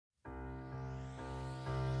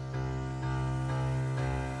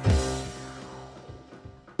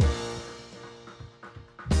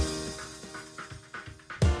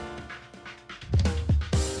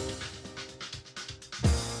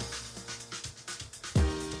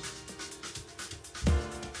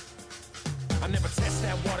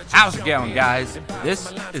How's it going, guys?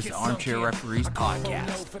 This is the Armchair Referees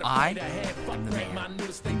Podcast. I am the man,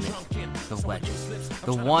 the myth, the legend,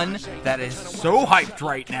 the one that is so hyped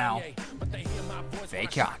right now,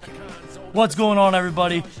 Fake Hockey. What's going on,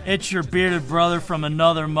 everybody? It's your bearded brother from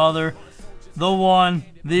another mother, the one,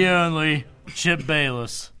 the only, Chip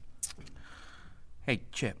Bayless. Hey,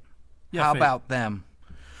 Chip, Yeah, how Fake. about them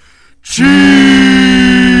Chiefs?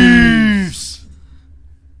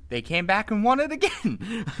 They came back and won it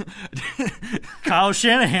again. Kyle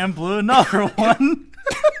Shanahan blew another one.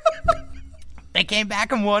 They came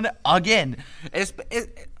back and won again.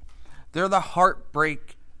 They're the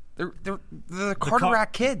heartbreak. They're the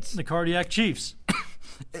cardiac kids. The Cardiac Chiefs.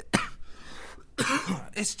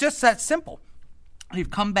 It's just that simple.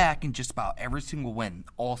 They've come back in just about every single win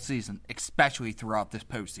all season, especially throughout this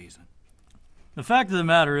postseason. The fact of the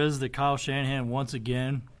matter is that Kyle Shanahan once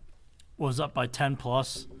again was up by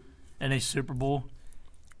 10+ in a Super Bowl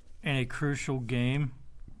in a crucial game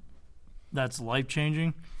that's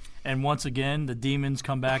life-changing. And once again, the Demons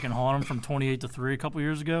come back and haunt him from 28-3 a couple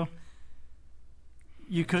years ago.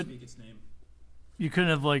 You couldn't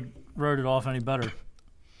have wrote it off any better.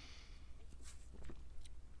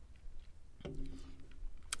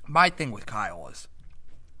 My thing with Kyle is,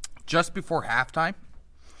 just before halftime,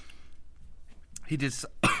 he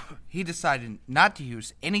decided not to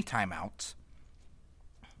use any timeouts,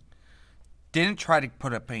 didn't try to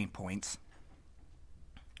put up any points,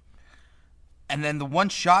 and then the one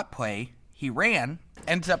shot play he ran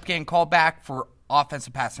ends up getting called back for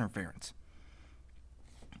offensive pass interference.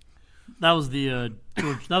 That was the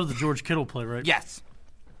George Kittle play, right? Yes.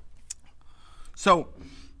 So,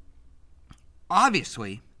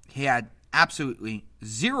 obviously, he had absolutely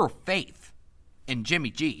zero faith in Jimmy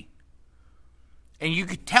G. And you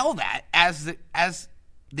could tell that as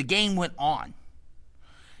the game went on.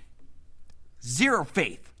 Zero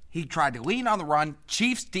faith. He tried to lean on the run.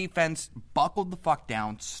 Chiefs defense buckled the fuck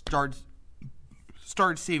down, started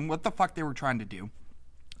seeing what the fuck they were trying to do,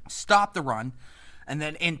 stopped the run, and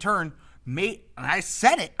then in turn and I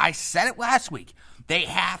said it last week. They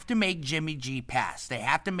have to make Jimmy G pass. They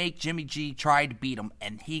have to make Jimmy G try to beat him,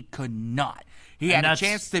 and he could not. He had a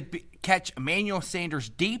chance to catch Emmanuel Sanders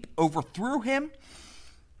deep, overthrew him.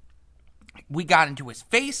 We got into his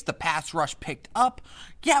face. The pass rush picked up.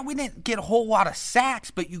 Yeah, we didn't get a whole lot of sacks,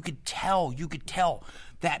 but you could tell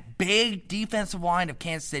that big defensive line of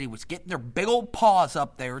Kansas City was getting their big old paws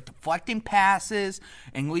up there, deflecting passes,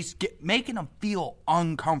 and at least making them feel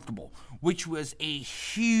uncomfortable, which was a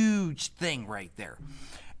huge thing right there.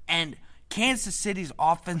 And Kansas City's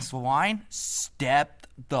offensive line stepped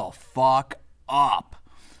the fuck up.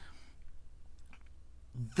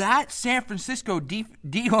 That San Francisco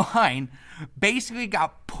D-line basically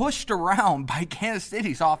got pushed around by Kansas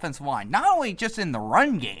City's offensive line. Not only just in the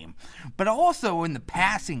run game, but also in the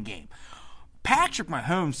passing game. Patrick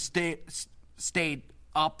Mahomes stayed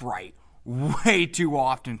upright way too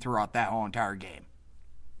often throughout that whole entire game.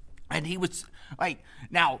 And he was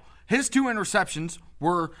now his two interceptions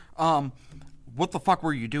were, what the fuck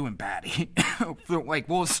were you doing, Batty?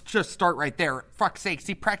 We'll just start right there. For fuck's sakes,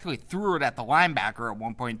 he practically threw it at the linebacker at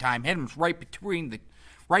one point in time, hit him right between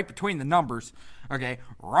the numbers. Okay,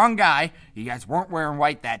 wrong guy. You guys weren't wearing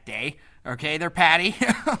white that day. Okay, there, Patty.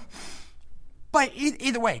 But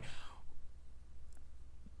either way,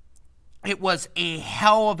 it was a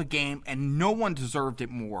hell of a game, and no one deserved it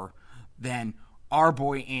more than our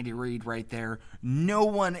boy Andy Reid right there. No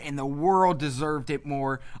one in the world deserved it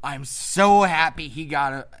more. I'm so happy he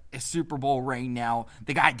got a Super Bowl ring now.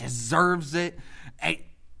 The guy deserves it.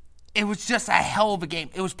 It was just a hell of a game.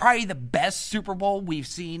 It was probably the best Super Bowl we've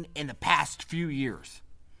seen in the past few years.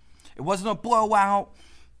 It wasn't a blowout.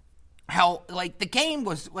 The game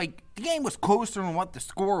was closer than what the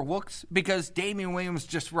score looks because Damian Williams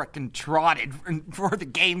just fucking trotted for the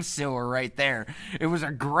game sealer right there. It was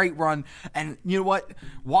a great run. And you know what?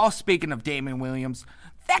 While speaking of Damian Williams,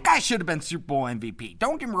 that guy should have been Super Bowl MVP.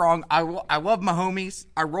 Don't get me wrong. I love my homies.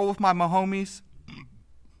 I roll with my homies.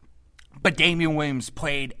 But Damian Williams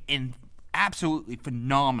played in absolutely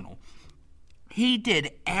phenomenal. He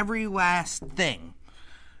did every last thing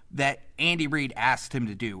that Andy Reid asked him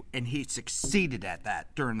to do, and he succeeded at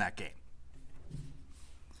that during that game.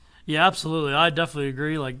 Yeah, absolutely. I definitely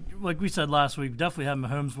agree. Like we said last week, definitely had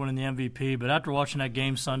Mahomes winning the MVP, but after watching that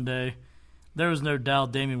game Sunday, there was no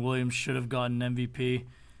doubt Damian Williams should have gotten MVP.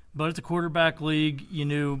 But at the quarterback league, you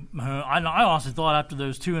knew Mahomes. I honestly thought after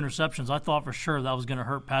those two interceptions, I thought for sure that was going to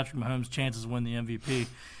hurt Patrick Mahomes' chances of winning the MVP.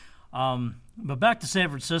 But back to San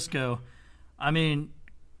Francisco, I mean,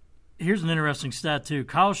 here's an interesting stat too.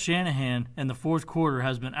 Kyle Shanahan in the fourth quarter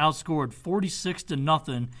has been outscored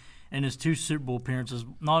 46-0 in his 2 Super Bowl appearances,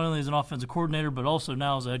 not only as an offensive coordinator but also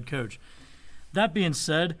now as a head coach. That being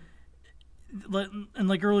said, and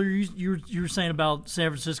like earlier you were saying about San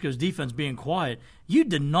Francisco's defense being quiet, you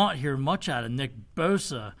did not hear much out of Nick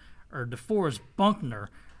Bosa or DeForest Buckner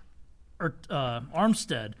or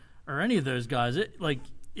Armstead or any of those guys.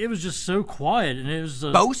 It was just so quiet, and it was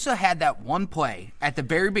Bosa had that one play at the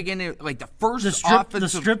very beginning, like the first strip.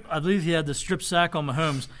 I believe he had the strip sack on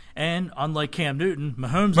Mahomes, and unlike Cam Newton,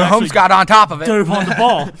 Mahomes got on top of it, dove on the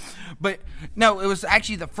ball. But no, it was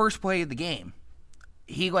actually the first play of the game.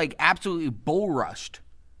 He absolutely bull rushed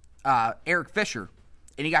Eric Fisher,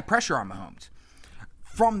 and he got pressure on Mahomes.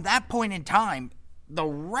 From that point in time, the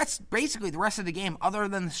rest of the game, other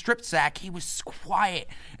than the strip sack, he was quiet.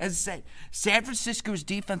 As I said, San Francisco's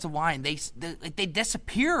defensive line, they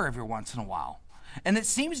disappear every once in a while. And it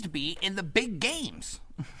seems to be in the big games.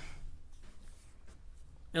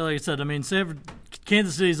 Yeah, like I said, I mean,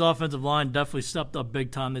 Kansas City's offensive line definitely stepped up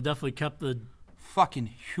big time. They definitely kept the... Fucking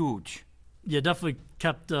huge. Yeah, definitely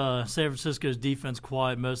kept San Francisco's defense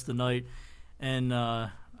quiet most of the night. And,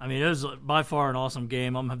 I mean, it was by far an awesome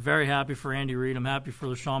game. I'm very happy for Andy Reid. I'm happy for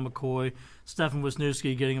LaShawn McCoy. Stefan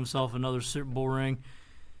Wisniewski getting himself another Super Bowl ring.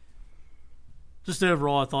 Just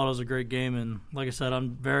overall, I thought it was a great game. And like I said,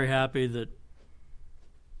 I'm very happy that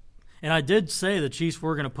 – and I did say the Chiefs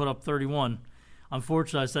were going to put up 31.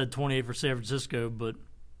 Unfortunately, I said 28 for San Francisco, but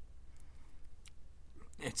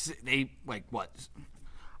what?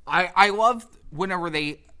 I love when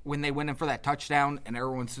they went in for that touchdown and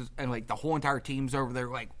everyone's and the whole entire team's over there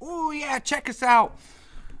like, oh yeah, check us out.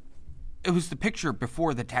 It was the picture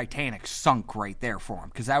before the Titanic sunk right there for them,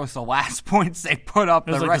 because that was the last points they put up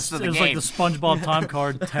the rest of the game. It was like the SpongeBob time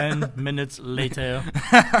card 10 minutes later.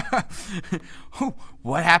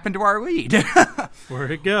 What happened to our lead?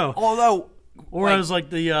 Where'd it go? Although, it was like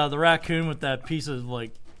the raccoon with that piece of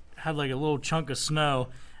had a little chunk of snow,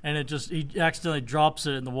 and he accidentally drops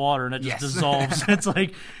it in the water, and it just dissolves.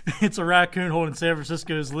 It's a raccoon holding San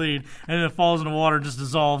Francisco's lead, and then it falls in the water and just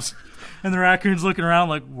dissolves. And the raccoon's looking around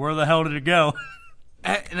like, where the hell did it go?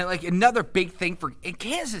 And another big thing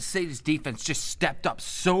Kansas City's defense just stepped up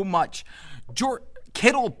so much.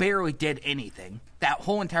 Kittle barely did anything that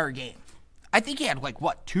whole entire game. I think he had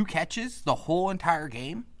 2 catches the whole entire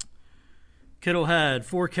game? Kittle had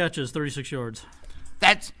 4 catches, 36 yards.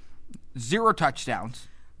 That's 0 touchdowns.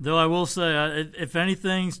 Though I will say, if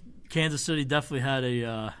anything, Kansas City definitely had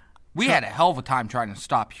we had a hell of a time trying to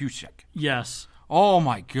stop Husick. Yes. Oh,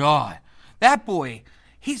 my God. That boy,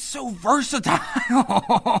 he's so versatile.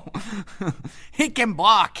 He can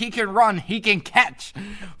block, he can run, he can catch.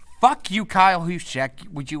 Fuck you, Kyle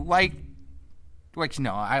Husick. Would you like...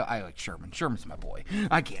 no, I like Sherman. Sherman's my boy.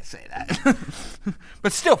 I can't say that.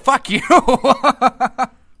 But still, fuck you.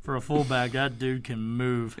 For a fullback, that dude can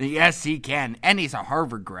move. Yes, he can. And he's a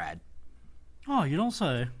Harvard grad. Oh, you don't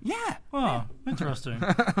say? Yeah. Oh, interesting.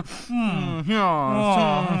 Ivy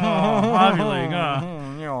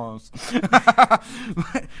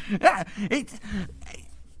League.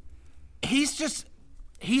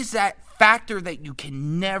 He's that factor that you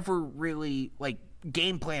can never really,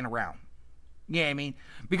 game plan around. Yeah, I mean,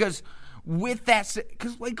 because with that,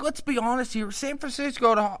 let's be honest here, San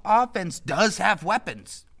Francisco offense does have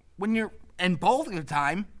weapons. And both of the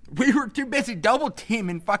time, we were too busy double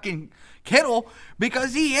teaming fucking Kittle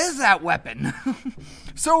because he is that weapon.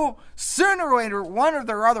 So sooner or later, one of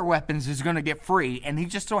their other weapons is going to get free, and he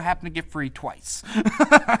just so happened to get free twice.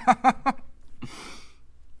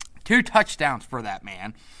 2 touchdowns for that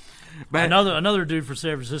man. But another dude for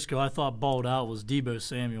San Francisco I thought balled out was Deebo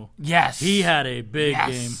Samuel. Yes. He had a big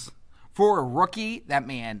game. For a rookie, that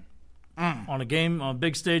man. On a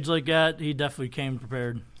big stage like that, he definitely came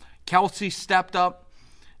prepared. Kelce stepped up.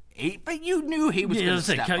 But you knew he was going to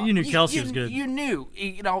step up. You knew Kelce was good. You knew.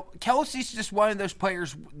 Kelce's just one of those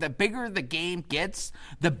players, the bigger the game gets,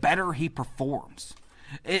 the better he performs.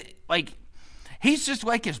 He's just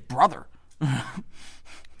like his brother.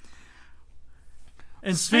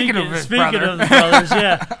 And speaking of the brothers,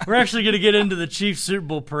 yeah, we're actually going to get into the Chiefs Super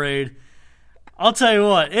Bowl parade. I'll tell you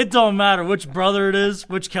what, it don't matter which brother it is,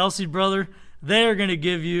 which Kelce brother, they are going to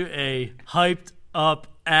give you a hyped up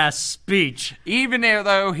ass speech. Even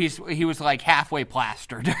though he was halfway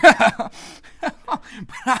plastered. But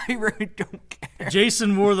I really don't care.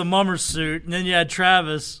 Jason wore the mummer suit, and then you had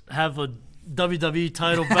Travis have a WWE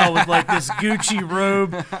title belt with this Gucci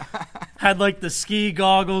robe, had the ski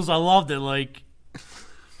goggles. I loved it.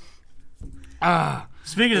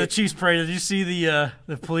 Speaking of the Chiefs parade, did you see the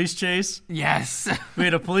police chase? Yes. We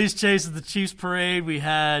had a police chase at the Chiefs parade. We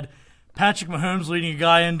had Patrick Mahomes leading a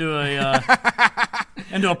guy into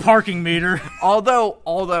a parking meter.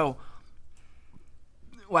 Although,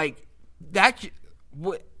 like that.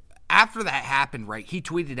 After that happened, right? He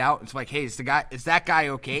tweeted out, "It's like, hey, is that guy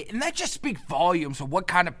okay?" And that just speaks volumes of what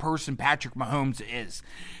kind of person Patrick Mahomes is.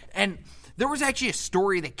 And there was actually a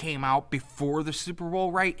story that came out before the Super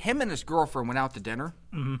Bowl, right? Him and his girlfriend went out to dinner.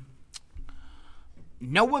 Mm-hmm.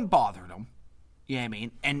 No one bothered him. You know what I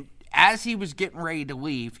mean? And as he was getting ready to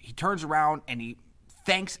leave, he turns around and he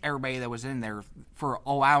thanks everybody that was in there for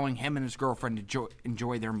allowing him and his girlfriend to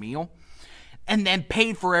enjoy their meal. And then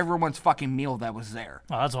paid for everyone's fucking meal that was there.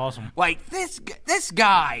 Oh, that's awesome. Like, this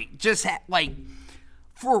guy just had, like,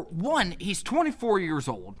 for one, he's 24 years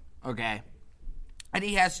old, okay? And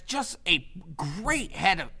he has just a great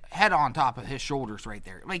head on top of his shoulders right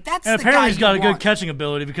there. Like, that's and the apparently guy he's got a want. good catching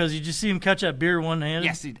ability because you just see him catch that beer one-handed.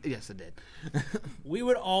 Yes, it did. We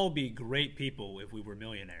would all be great people if we were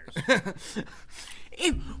millionaires.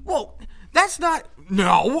 Well, that's not...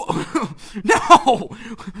 No. No.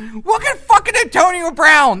 Look at fucking Antonio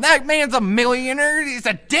Brown. That man's a millionaire. He's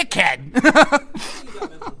a dickhead. He's got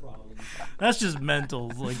mental problems. That's just mental.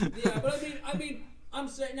 Like, Yeah, but I mean, I'm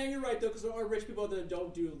saying now you're right though, because there are rich people that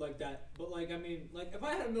don't do like that. But like, I mean, like if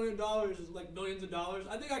I had $1 million, like millions of dollars,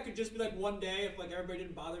 I think I could just be like one day if like everybody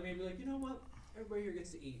didn't bother me, and be like, you know what, everybody here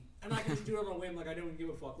gets to eat, and I can just do it on a whim, like I don't give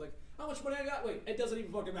a fuck. Like how much money I got? Wait, it doesn't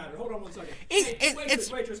even fucking matter. Hold on 1 second.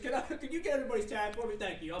 Waitress, can you get everybody's tab for me?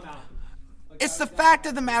 Thank you. I'm out. Like, It's the fact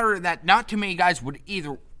of the matter that not too many guys would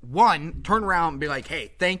either, one, turn around and be like,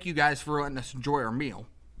 hey, thank you guys for letting us enjoy our meal.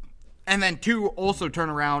 And then two, also turn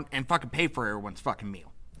around and fucking pay for everyone's fucking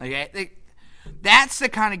meal. Okay? That's the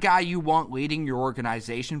kind of guy you want leading your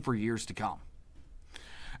organization for years to come.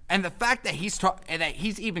 And the fact that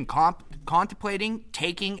he's even contemplating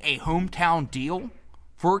taking a hometown deal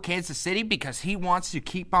for Kansas City because he wants to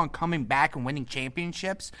keep on coming back and winning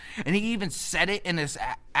championships. And he even said it in his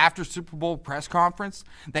after Super Bowl press conference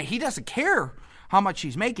that he doesn't care how much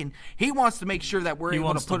he's making. He wants to make sure that we're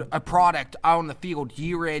able to put a product out on the field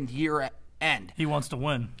year in, year end. he wants to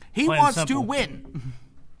win. He wants to win.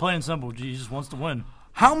 Plain and simple. He just wants to win.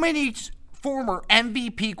 How many former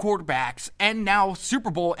MVP quarterbacks and now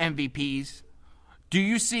Super Bowl MVPs do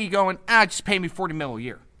you see going, just pay me $40 million a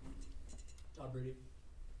year? Tom Brady.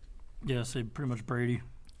 Yeah, say pretty much Brady.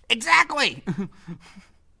 Exactly.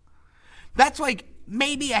 That's like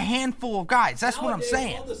maybe a handful of guys. That's what I'm Nowadays,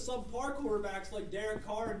 saying. All the subpar quarterbacks like Derek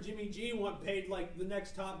Carr and Jimmy G want paid like the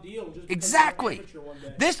next top deal. Just because Exactly. they're amateur one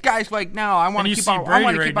day. This guy's like, no, I want And to you keep see on. I Brady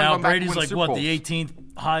want to right keep on now. going back and Brady's win like, Super what, Bowls. the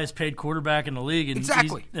 18th highest paid quarterback in the league. And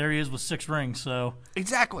Exactly. there he is with 6 rings. So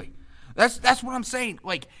Exactly. That's what I'm saying.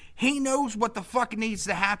 Like, he knows what the fuck needs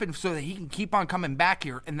to happen so that he can keep on coming back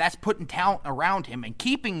here, and that's putting talent around him and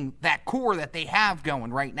keeping that core that they have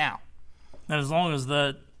going right now. and as long as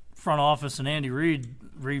that front office and Andy Reid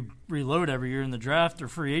reload every year in the draft or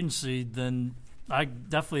free agency, then I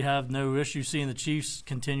definitely have no issue seeing the Chiefs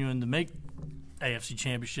continuing to make AFC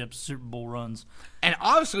championships, Super Bowl runs. And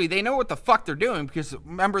obviously, they know what the fuck they're doing because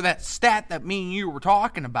remember that stat that me and you were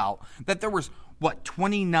talking about, that there was,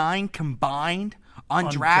 29 combined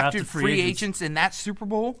undrafted free agents in that Super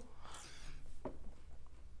Bowl?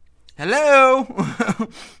 Hello?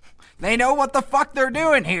 They know what the fuck they're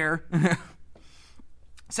doing here.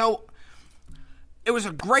 So, it was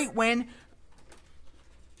a great win.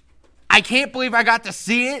 I can't believe I got to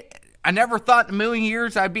see it. I never thought in a million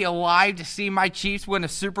years I'd be alive to see my Chiefs win a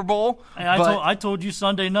Super Bowl. Hey, I told you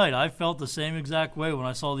Sunday night, I felt the same exact way when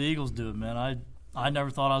I saw the Eagles do it, man. I never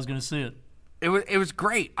thought I was going to see it. It was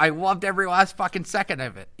great. I loved every last fucking second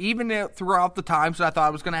of it. Even throughout the times that I thought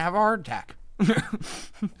I was going to have a heart attack.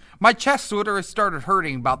 My chest sort of started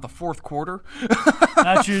hurting about the fourth quarter.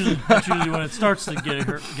 That's usually when it starts to getting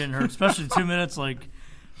hurt, especially 2 minutes. Like,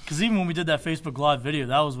 because even when we did that Facebook Live video,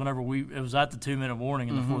 that was whenever it was at the 2-minute warning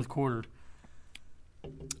in the fourth quarter.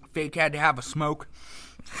 Fake had to have a smoke.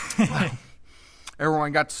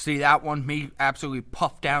 Everyone got to see that one. Me absolutely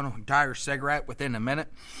puffed down an entire cigarette within a minute.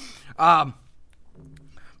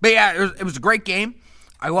 But yeah, it was a great game.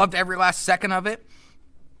 I loved every last second of it.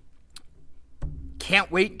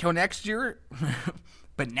 Can't wait until next year.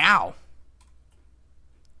 But now,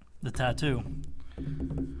 The tattoo.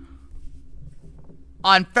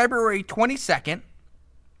 on February 22nd,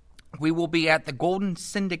 we will be at the Golden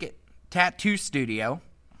Syndicate Tattoo Studio,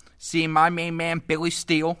 seeing my main man, Billy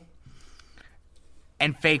Steele,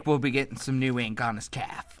 and Fake will be getting some new ink on his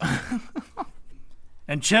calf.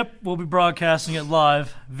 And Chip will be broadcasting it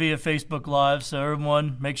live via Facebook Live, so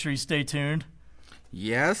everyone make sure you stay tuned.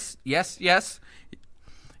 Yes.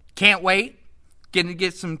 Can't wait. Getting to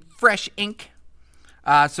get some fresh ink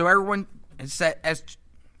So everyone, as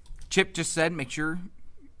Chip just said, make sure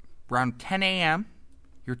around 10 a.m.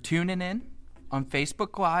 you're tuning in on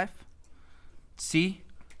Facebook Live. See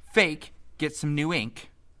Fake get some new ink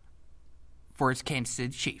for his Kansas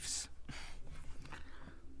City Chiefs.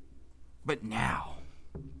 But now,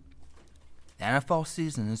 the NFL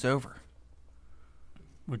season is over.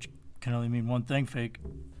 Which can only mean one thing, Fake.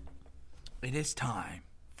 It is time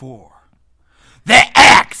for the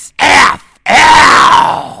XFL!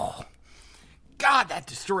 God, that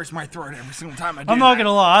destroys my throat every single time I do I'm not that. going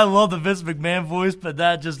to lie. I love the Vince McMahon voice, but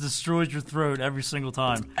that just destroys your throat every single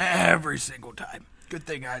time. Every single time. Good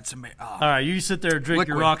thing I had some... All right, you sit there and drink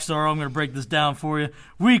your Liquid. Rockstar. I'm going to break this down for you.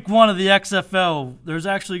 Week 1 of the XFL. There's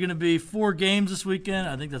actually going to be 4 games this weekend.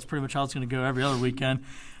 I think that's pretty much how it's going to go every other weekend.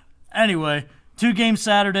 Anyway, 2 games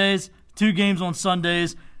Saturdays, 2 games on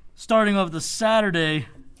Sundays. Starting off the Saturday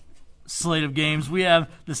slate of games, we have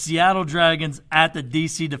the Seattle Dragons at the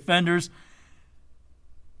DC Defenders.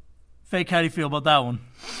 Fake, how do you feel about that one?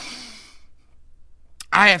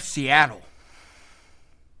 I have Seattle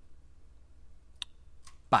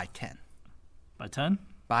by 10. By 10?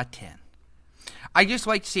 By 10. I just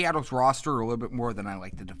like Seattle's roster a little bit more than I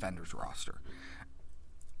like the Defenders' roster.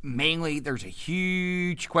 Mainly, there's a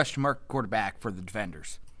huge question mark quarterback for the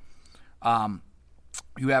Defenders.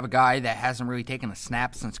 You have a guy that hasn't really taken a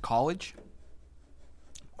snap since college.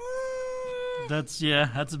 That's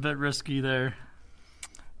a bit risky there.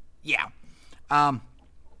 Yeah.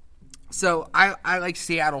 So I like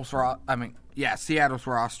Seattle's roster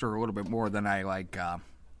a little bit more than I like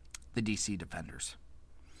the DC Defenders.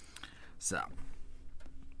 So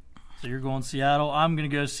you're going Seattle. I'm going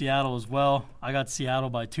to go Seattle as well. I got Seattle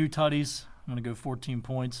by 2 tutties. I'm going to go 14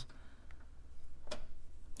 points.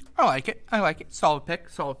 I like it. Solid pick.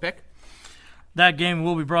 That game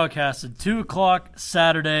will be broadcasted 2 o'clock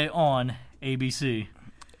Saturday on ABC.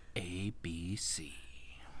 ABC.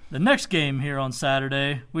 The next game here on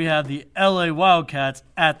Saturday, we have the LA Wildcats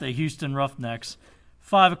at the Houston Roughnecks.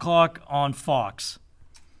 5 o'clock on Fox.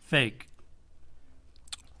 Fake.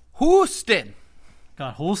 Houston.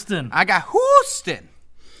 Got Houston. I got Houston.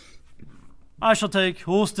 I shall take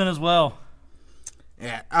Houston as well.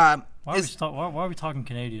 Yeah. Why are we talking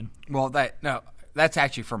Canadian? Well, that's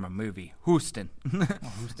actually from a movie. Houston.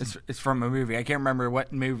 It's from a movie. I can't remember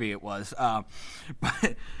what movie it was.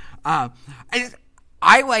 But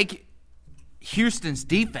I like Houston's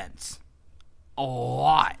defense a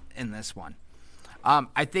lot in this one.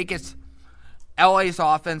 I think it's LA's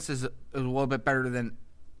offense is a little bit better than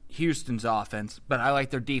Houston's offense, but I like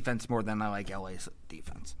their defense more than I like LA's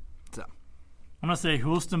defense. So I'm going to say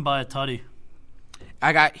Houston by a tutty.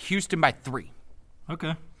 I got Houston by 3.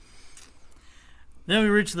 Okay. Then we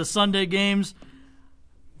reach the Sunday games.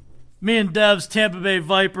 Me and Dev's Tampa Bay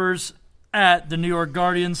Vipers at the New York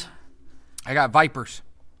Guardians. I got Vipers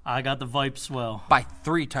I got the Vipes well. by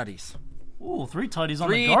 3 tutties. Ooh, 3 tutties on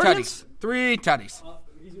 3 the Guardians? tutties. 3 tutties.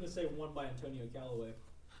 He's gonna say 1 by Antonio Callaway.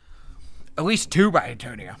 At least 2 by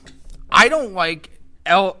Antonio. I don't like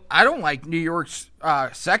New York's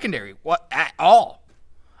secondary at all.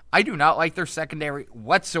 I do not like their secondary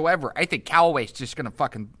whatsoever. I think Callaway's just going to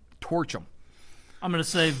fucking torch them. I'm going to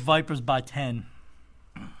say Vipers by 10.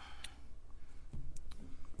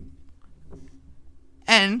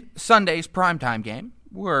 And Sunday's primetime game,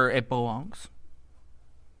 where it belongs.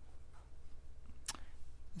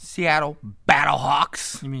 Seattle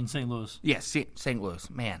Battlehawks. You mean St. Louis? Yes, St. Louis.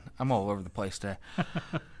 Man, I'm all over the place today.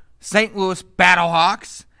 St. Louis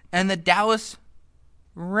Battlehawks and the Dallas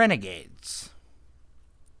Renegades.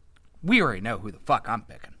 We already know who the fuck I'm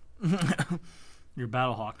picking. Your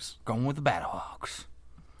Battlehawks. Going with the Battlehawks.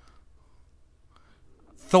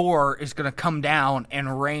 Thor is going to come down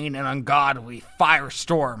and rain an ungodly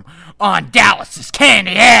firestorm on Dallas's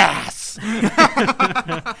candy ass.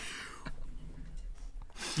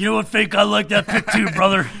 You know what, Fake? I like that pick too,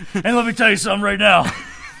 brother. And let me tell you something right now.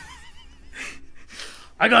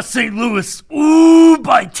 I got St. Louis. Ooh,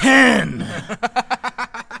 by 10.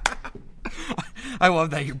 I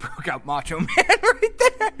love that you broke out Macho Man right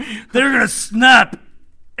there. They're going to snap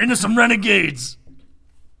into some Renegades.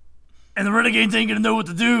 And the Renegades ain't going to know what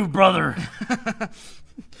to do, brother.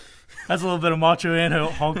 That's a little bit of Macho Man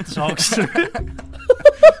Hulkster.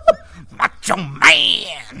 Macho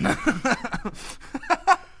Man.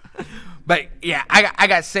 But yeah,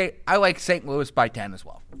 I like St. Louis by 10 as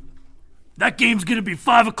well. That game's going to be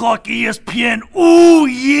 5 o'clock ESPN. Ooh,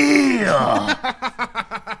 yeah.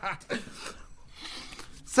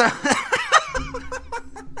 So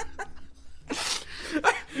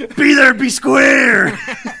Be there, be square.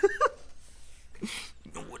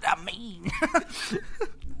 You know what I mean?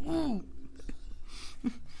 Ooh.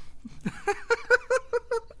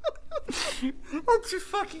 That just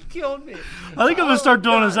fucking killed me. I think I'm going to start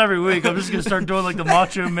doing this every week. I'm just going to start doing like the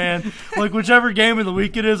Macho Man. Like whichever game of the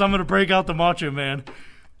week it is, I'm going to break out the Macho Man.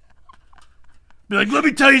 Be like, let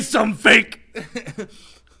me tell you something, fake.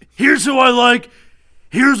 Here's who I like.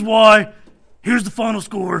 Here's why. Here's the final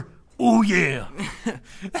score. Oh, yeah.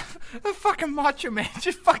 The fucking Macho Man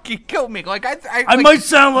just fucking killed me. Like, I might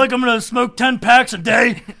sound like I'm going to smoke 10 packs a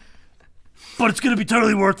day, but it's going to be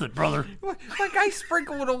totally worth it, brother. Like, I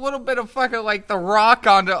sprinkled a little bit of fucking, like, The Rock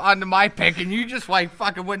onto my pick, and you just, like,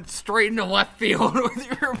 fucking went straight into left field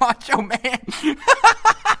with your Macho Man.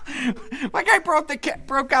 Like, I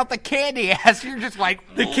broke out the candy ass. You're just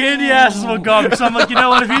like... The candy ass is what got me. So I'm like, you know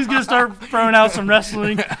what? If he's going to start throwing out some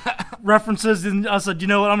wrestling references, then I said, you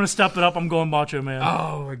know what? I'm going to step it up. I'm going Macho Man.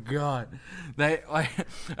 Oh, my God.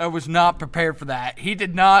 I was not prepared for that. He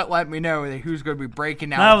did not let me know that he was going to be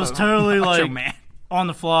breaking out. That was totally Macho like Man. On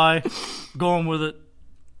the fly, going with it.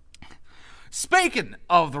 Speaking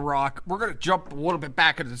of The Rock, we're going to jump a little bit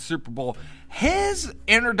back into the Super Bowl. His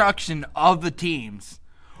introduction of the teams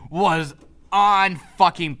was on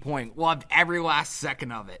fucking point. Loved every last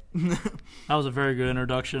second of it. That was a very good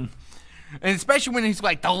introduction. And especially when he's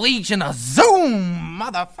like, the Legion of Zoom,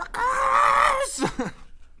 motherfuckers.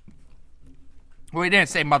 Well, he didn't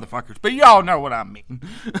say motherfuckers, but y'all know what I mean.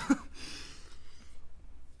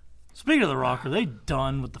 Speaking of The Rock, are they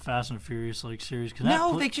done with the Fast and Furious series?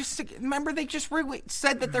 No, they just really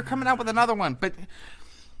said that they're coming out with another one, but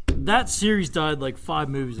that series died like 5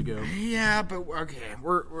 movies ago. Yeah, but okay,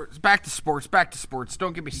 we're back to sports. Back to sports.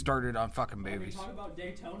 Don't get me started on fucking movies. Talk about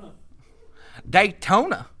Daytona.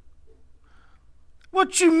 Daytona.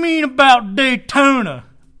 What you mean about Daytona?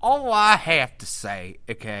 All I have to say,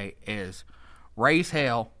 okay, is raise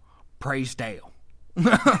hell, praise Dale.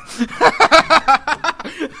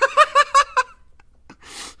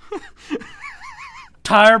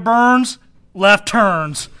 Tire burns, left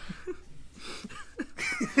turns.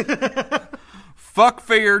 Fuck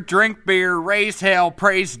fear, drink beer, raise hell,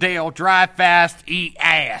 praise Dale, drive fast, eat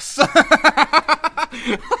ass.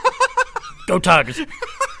 Go Tigers.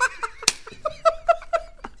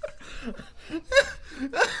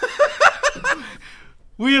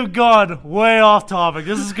 We have gone way off topic.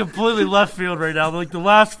 This is completely left field right now. Like the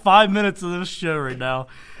last 5 minutes of this show right now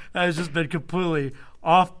has just been completely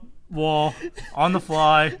off wall, on the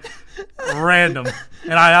fly, random.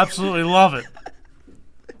 And I absolutely love it.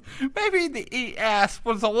 Maybe the eat ass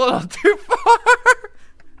was a little too far.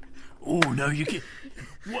 Oh, no, you can't.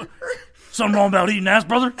 What? Something wrong about eating ass,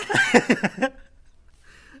 brother?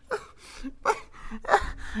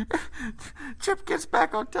 Chip gets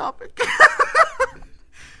back on topic.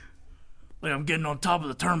 Like I'm getting on top of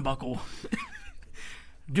the turnbuckle.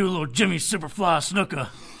 Do a little Jimmy Superfly Snuka.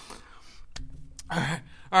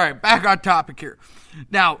 All right, back on topic here.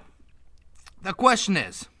 Now, the question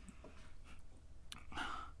is,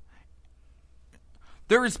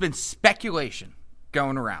 there has been speculation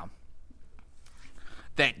going around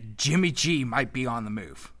that Jimmy G might be on the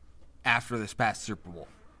move after this past Super Bowl.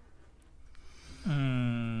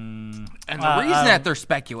 And the reason that there's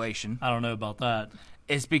speculation, I don't know about that,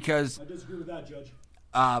 is because I disagree with that, Judge.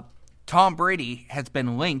 Tom Brady has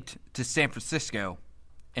been linked to San Francisco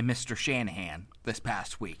and Mr. Shanahan this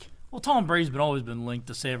past week. Well, Tom Brady's always been linked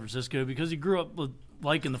to San Francisco because he grew up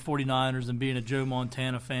liking the 49ers and being a Joe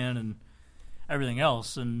Montana fan and everything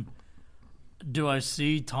else. And do I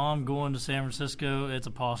see Tom going to San Francisco? It's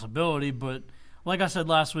a possibility, but like I said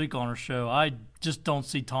last week on our show, I just don't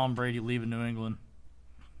see Tom Brady leaving New England.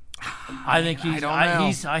 I think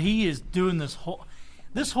he is doing this whole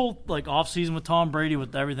like off season with Tom Brady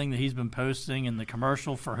with everything that he's been posting and the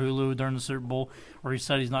commercial for Hulu during the Super Bowl where he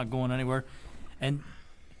said he's not going anywhere. And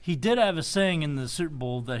he did have a saying in the Super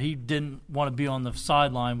Bowl that he didn't want to be on the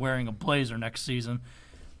sideline wearing a blazer next season.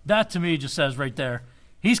 That to me just says right there,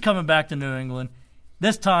 he's coming back to New England.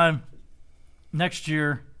 This time, next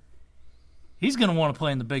year, he's going to want to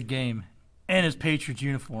play in the big game and his Patriots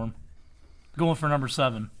uniform, going for number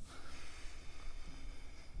 7.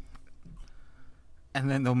 And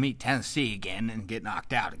then they'll meet Tennessee again and get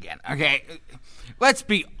knocked out again. Okay, let's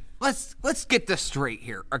get this straight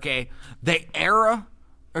here. Okay, the era.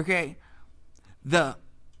 Okay, the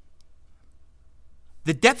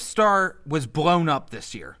Death Star was blown up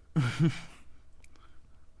this year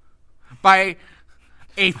by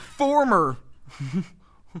a former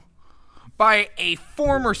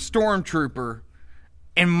stormtrooper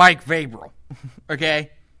and Mike Vrabel.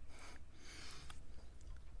 Okay.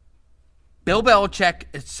 Bill Belichick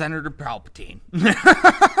is Senator Palpatine.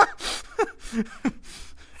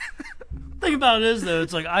 Thing about it is, though,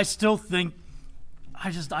 it's like I still think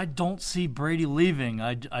I don't see Brady leaving.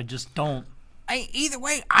 I just don't. Either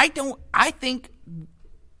way, I think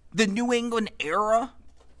the New England era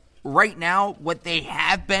right now, what they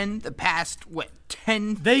have been the past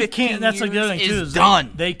 10, They 15 can't. That's years a good thing too. is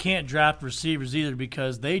done. They can't draft receivers either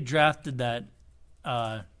because they drafted that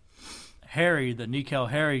Harry, the N'Keal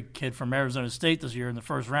Harry kid from Arizona State this year in the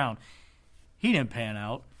first round. He didn't pan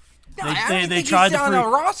out. No, I don't think he's on a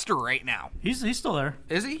roster right now. He's still there.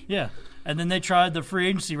 Is he? Yeah. And then they tried the free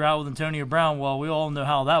agency route with Antonio Brown. Well, we all know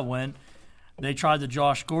how that went. They tried the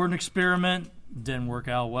Josh Gordon experiment. Didn't work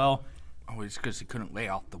out well. Oh, it's because he couldn't lay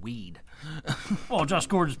off the weed. Well, Josh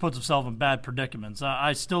Gordon just puts himself in bad predicaments.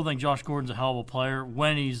 I still think Josh Gordon's a hell of a player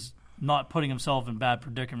when he's not putting himself in bad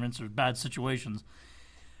predicaments or bad situations.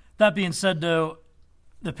 That being said, though,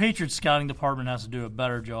 the Patriots scouting department has to do a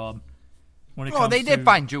better job when it comes to... Well, they did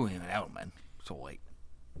find Julian Edelman. So, like...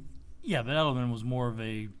 Yeah, but Edelman was more of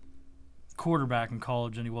a quarterback in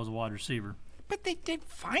college than he was a wide receiver. But they did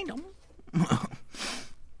find him.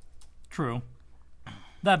 True.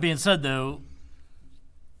 That being said, though,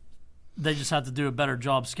 they just have to do a better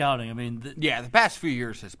job scouting. I mean, the past few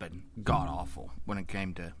years has been god-awful when it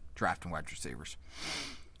came to drafting wide receivers.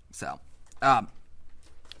 So, but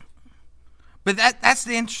that's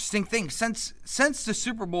the interesting thing. Since the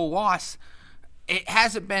Super Bowl loss, it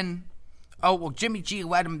hasn't been, oh, well, Jimmy G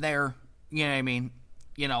led him there. You know what I mean?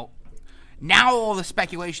 You know, now all the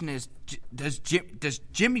speculation is, does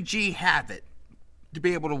Jimmy G have it to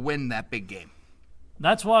be able to win that big game?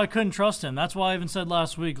 That's why I couldn't trust him. That's why I even said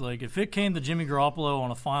last week, like, if it came to Jimmy Garoppolo on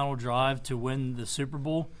a final drive to win the Super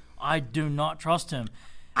Bowl, I do not trust him.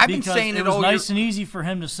 I've been saying it was nice and easy for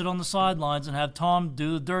him to sit on the sidelines and have Tom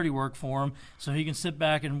do the dirty work for him so he can sit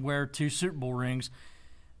back and wear 2 Super Bowl rings.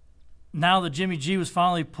 Now that Jimmy G was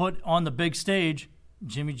finally put on the big stage,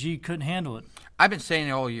 Jimmy G couldn't handle it. I've been saying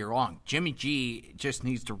it all year long. Jimmy G just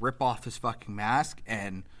needs to rip off his fucking mask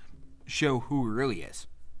and show who he really is.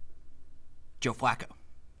 Joe Flacco.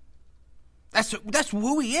 That's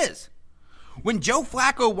who he is. When Joe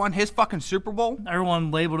Flacco won his fucking Super Bowl,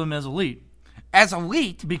 everyone labeled him as elite. As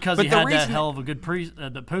elite, because he had that hell of a good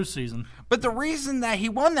the postseason. But the reason that he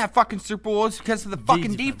won that fucking Super Bowl is because of the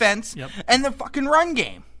fucking defense and the fucking run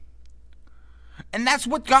game. And that's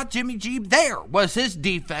what got Jimmy G there, was his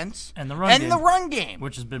defense and the run game,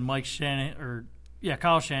 which has been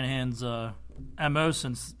Kyle Shanahan's MO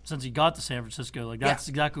since he got to San Francisco. Like, that's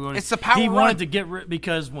exactly what it's the power he run. wanted to get rid,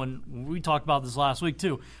 because when we talked about this last week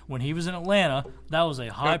too, when he was in Atlanta, that was a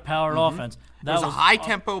high-powered offense. That was a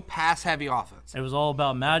high-tempo, pass-heavy offense. It was all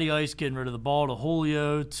about Matty Ice getting rid of the ball to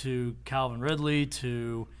Julio, to Calvin Ridley,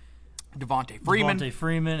 to Devontae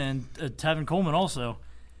Freeman, and Tevin Coleman also.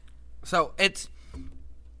 So it's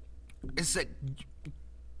that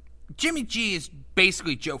Jimmy G is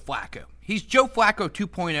basically Joe Flacco. He's Joe Flacco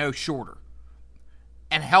 2.0 shorter.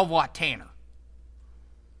 And a hell of a lot tanner.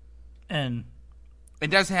 And it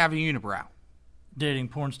doesn't have a unibrow. Dating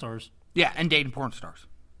porn stars. Yeah, and dating porn stars.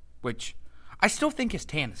 Which I still think his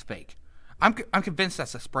tan is fake. I'm convinced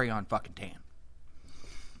that's a spray-on fucking tan.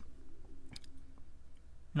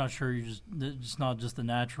 I'm not sure it's not just the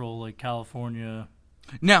natural, like, California.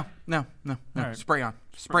 No. Right.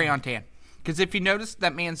 Spray-on tan. Because if you notice,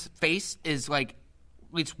 that man's face is like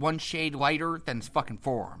at least one shade lighter than his fucking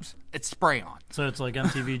forearms. It's spray on. So it's like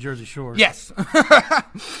MTV Jersey Shore. Yes.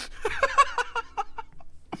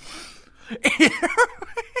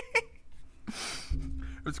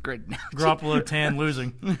 It's great. Garoppolo tan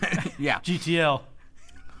losing. Yeah. GTL.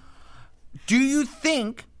 Do you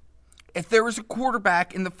think, if there was a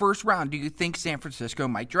quarterback in the first round, do you think San Francisco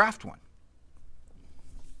might draft one?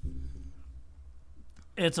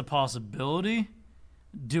 It's a possibility.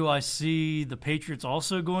 Do I see the Patriots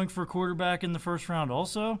also going for a quarterback in the first round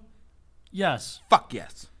also? Yes. Fuck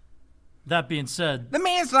yes. That being said, the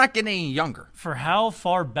man's not getting any younger. For how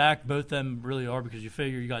far back both them really are, because you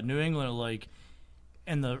figure you got New England at like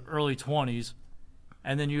in the early 20s,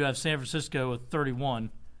 and then you have San Francisco at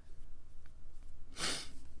 31.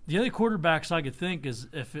 The only quarterbacks I could think is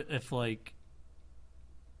if like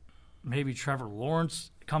maybe Trevor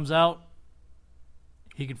Lawrence comes out,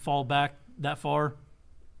 he could fall back that far.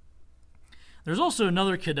 There's also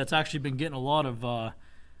another kid that's actually been getting a lot of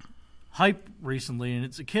hype recently, and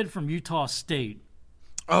it's a kid from Utah State.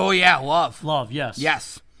 Oh, yeah, Love. Love, yes.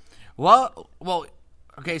 Yes. Well,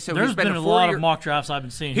 okay, so there's been a lot of mock drafts I've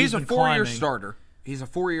been seeing. He's a 4-year starter. He's a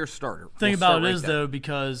 4-year starter. Thing about it is, though,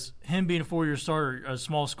 because him being a 4-year starter at a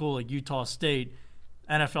small school like Utah State,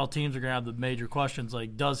 NFL teams are going to have the major questions,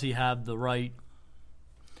 like, does he have the right...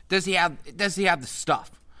 Does he have the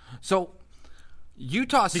stuff? So,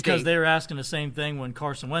 Utah State. Because they were asking the same thing when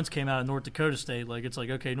Carson Wentz came out of North Dakota State. Like, it's like,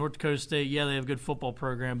 okay, North Dakota State, yeah, they have a good football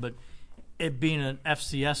program, but it being an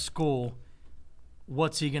FCS school,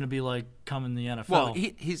 what's he going to be like coming to the NFL? Well,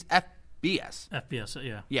 he's FBS. FBS,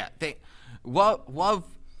 yeah. Yeah,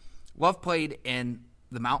 Love played in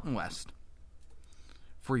the Mountain West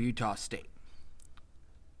for Utah State.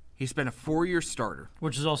 He's been a 4-year starter.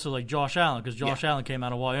 Which is also like Josh Allen, because Josh Allen came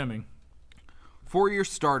out of Wyoming. 4-year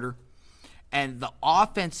starter, and the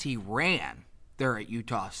offense he ran there at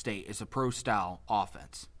Utah State is a pro-style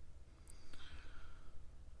offense.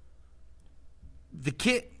 The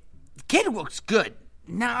kid looks good.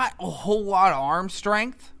 Not a whole lot of arm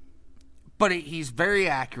strength, but he's very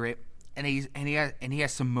accurate, and he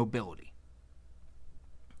has some mobility.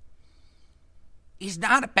 He's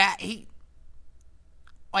not a bad.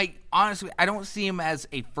 Honestly, I don't see him as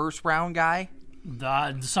a first-round guy.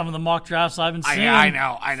 Some of the mock drafts I've been seeing. I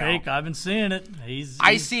know. Fake, I've been seeing it.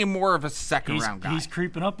 I see him more of a second-round guy. He's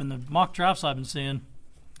creeping up in the mock drafts I've been seeing.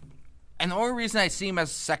 And the only reason I see him as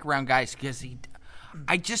a second-round guy is because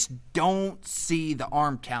I just don't see the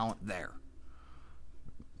arm talent there.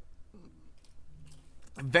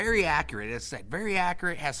 Very accurate, as I said. Very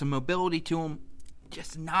accurate, has some mobility to him.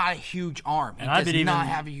 Just not a huge arm. He does not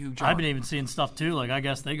have a huge arm. I've been even seeing stuff, too. Like, I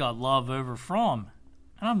guess they got Love over Fromm.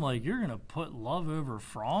 And I'm like, you're going to put Love over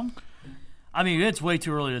Fromm? I mean, it's way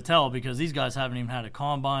too early to tell because these guys haven't even had a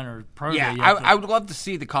combine or pro day yet. Yeah, I would love to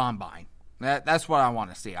see the combine. That's what I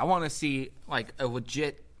want to see. I want to see, like, a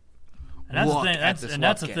legit look at this. And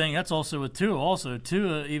that's the thing. That's also with Tua. Also,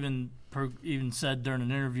 Tua even said during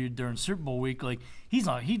an interview during Super Bowl week, like, he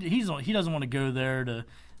doesn't want to go there to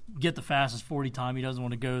get the fastest 40 time. He doesn't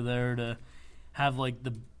want to go there to have, like,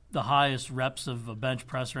 the highest reps of a bench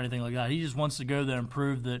press or anything like that. He just wants to go there and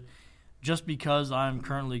prove that just because I'm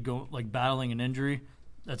currently battling an injury,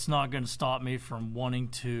 that's not going to stop me from wanting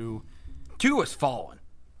to. Tua's fallen.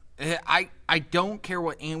 I don't care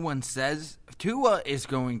what anyone says. Tua is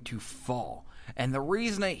going to fall. And the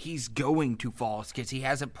reason that he's going to fall is because he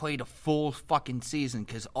hasn't played a full fucking season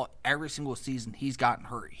because every single season he's gotten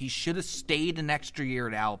hurt. He should have stayed an extra year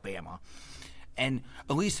at Alabama and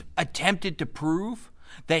at least attempted to prove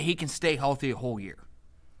that he can stay healthy a whole year.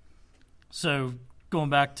 So, going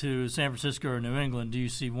back to San Francisco or New England, do you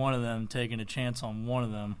see one of them taking a chance on one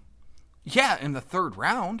of them? Yeah, in the third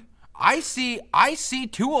round. I see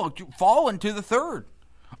Tua fall into the third.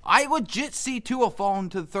 I legit see Tua fall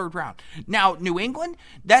into the third round. Now, New England,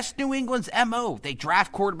 that's New England's MO. They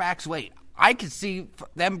draft quarterbacks late. I could see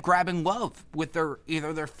them grabbing Love with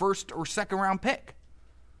either their first or second round pick.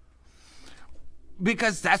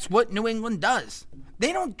 Because that's what New England does.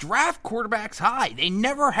 They don't draft quarterbacks high. They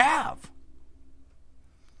never have.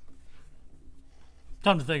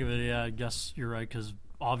 Come to think of it, yeah, I guess you're right, because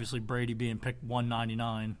obviously Brady being picked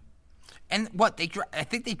 199. And what I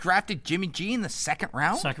think they drafted Jimmy G in the second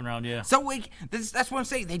round. Second round, yeah. So that's what I'm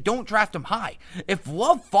saying. They don't draft him high. If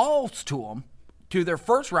Love falls to their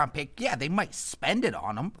first round pick, yeah, they might spend it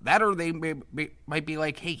on him. That or they might be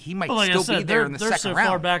like, hey, he might still be there in the second round. They're so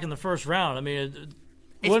far back in the first round. I mean,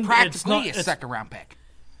 it's practically a second round pick.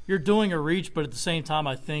 You're doing a reach, but at the same time,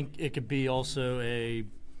 I think it could be also a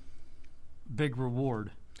big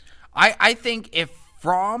reward. I think if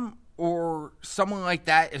Fromm or someone like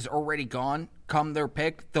that is already gone, come their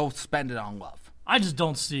pick, they'll spend it on Love. I just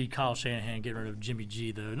don't see Kyle Shanahan getting rid of Jimmy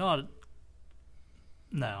G, though.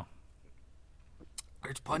 No.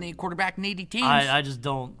 There's plenty of quarterback needy teams. I just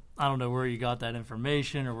don't. I don't know where you got that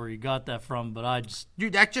information or where you got that from, but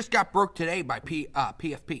Dude, that just got broke today by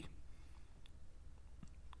PFP.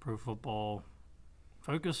 Pro Football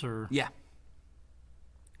Focus or? Yeah.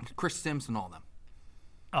 Chris Sims and all them.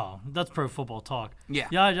 Oh, that's Pro Football Talk. Yeah.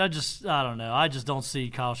 Yeah, I don't know. I just don't see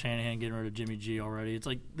Kyle Shanahan getting rid of Jimmy G already. It's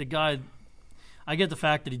like the guy, I get the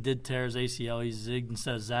fact that he did tear his ACL. He zigged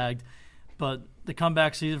instead of zagged. But the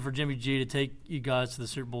comeback season for Jimmy G to take you guys to the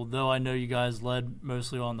Super Bowl, though I know you guys led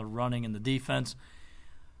mostly on the running and the defense,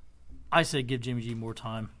 I say give Jimmy G more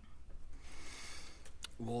time.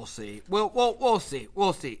 We'll see. We'll see.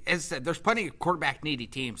 We'll see. As I said, there's plenty of quarterback needy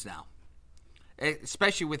teams now,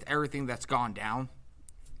 especially with everything that's gone down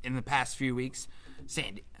in the past few weeks.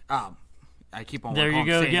 I keep on. There you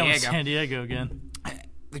go again with San Diego again.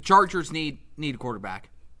 The Chargers need a quarterback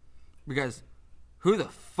because who the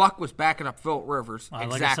fuck was backing up Phillip Rivers?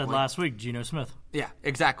 Like I said last week, Geno Smith. Yeah,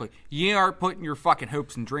 exactly. You are putting your fucking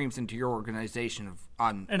hopes and dreams into your organization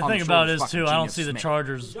And the thing about it is too, I don't see the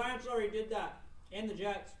Chargers. The Giants already did that, and the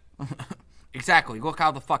Jets. Exactly. Look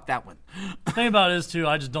how the fuck that went. The thing about it is, too,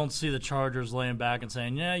 I just don't see the Chargers laying back and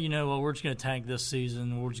saying, yeah, you know what, we're just going to tank this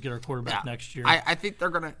season. We'll just get our quarterback next year. I think they're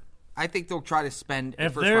going to I think they'll try to spend.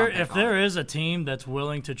 If there is a team that's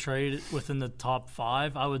willing to trade within the top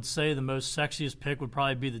 5, I would say the most sexiest pick would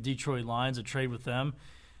probably be the Detroit Lions to trade with them,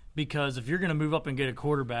 because if you're going to move up and get a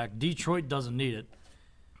quarterback, Detroit doesn't need it.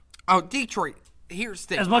 Oh, Detroit. Here's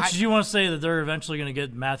the thing. As much as you want to say that they're eventually going to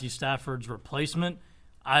get Matthew Stafford's replacement,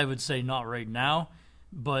 I would say not right now.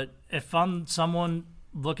 But if I'm someone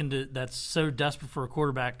that's so desperate for a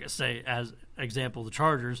quarterback, say as example the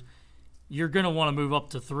Chargers, you're going to want to move up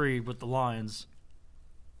to 3 with the Lions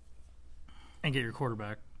and get your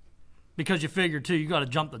quarterback. Because you figure, too, you got to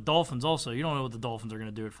jump the Dolphins also. You don't know what the Dolphins are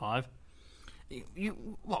going to do at 5.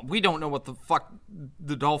 Well, we don't know what the fuck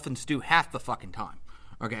the Dolphins do half the fucking time.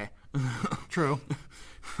 Okay? True.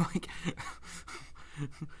 Like,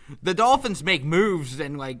 the Dolphins make moves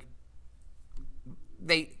and, like,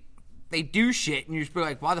 they do shit, and you just be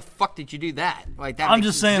like, why the fuck did you do that? Like that. I'm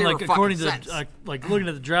just saying, like, according sense. to like looking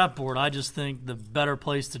at the draft board, I just think the better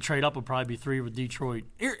place to trade up would probably be 3 with Detroit.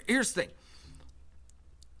 Here's the thing.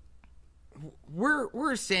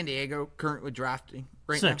 Where is San Diego currently drafting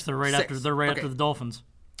right 6. now? They're right after the Dolphins.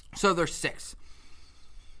 So they're 6.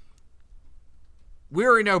 We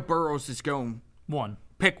already know Burrows is going 1.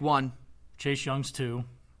 Pick 1. Chase Young's 2.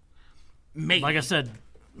 Maybe. Like I said,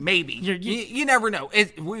 maybe. You never know.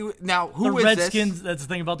 Now, who the is Redskins, this? That's the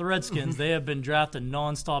thing about the Redskins. They have been drafting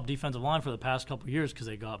nonstop defensive line for the past couple of years because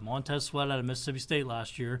they got Montez Sweat out of Mississippi State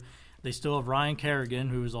last year. They still have Ryan Kerrigan,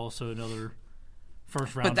 who is also another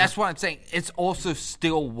first rounder. But that's what I'm saying. It's also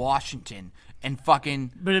still Washington and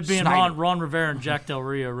fucking But it being Snyder. Ron Rivera and Jack Del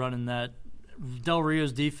Rio running that. Del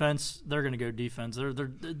Rio's defense, they're going to go defense. They're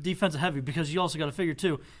defensive heavy because you also got to figure,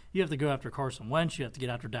 too, you have to go after Carson Wentz. You have to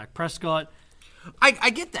get after Dak Prescott.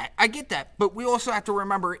 I get that. But we also have to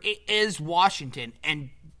remember it is Washington,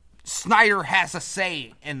 and Snyder has a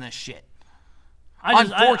say in this shit.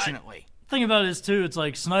 Unfortunately. The thing about it is, too, it's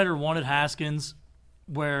like Snyder wanted Haskins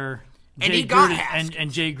where he got Haskins.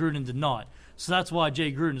 And Jay Gruden did not. So that's why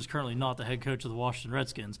Jay Gruden is currently not the head coach of the Washington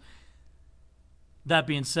Redskins. That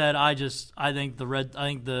being said, I think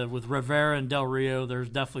with Rivera and Del Rio, they're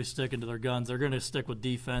definitely sticking to their guns. They're going to stick with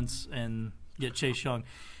defense and get Chase Young.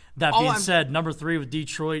 That being said, number 3 with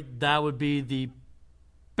Detroit, that would be the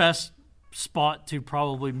best spot to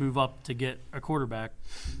probably move up to get a quarterback.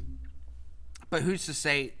 But who's to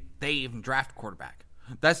say they even draft a quarterback?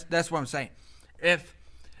 That's what I'm saying. If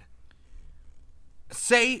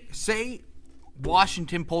say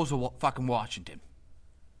Washington pulls a fucking Washington.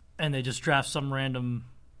 And they just draft some random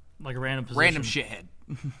position. Random shithead.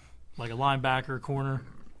 Like a linebacker, corner.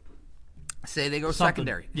 Say they go Something.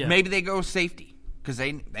 secondary. Yeah. Maybe they go safety. Because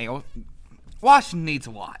Washington needs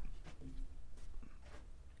a lot.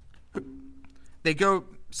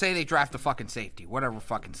 Say they draft a fucking safety. Whatever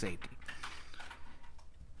fucking safety.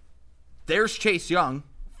 There's Chase Young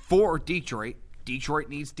for Detroit. Detroit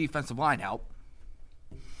needs defensive line help.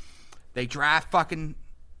 They draft fucking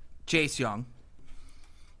Chase Young.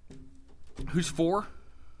 Who's 4?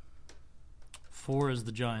 4 is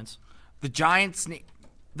the Giants. The Giants,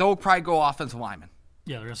 they'll probably go offensive lineman.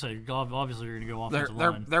 Yeah, they're going to say, obviously you're going to go offensive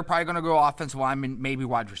line. They're probably going to go offensive lineman, maybe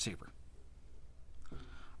wide receiver.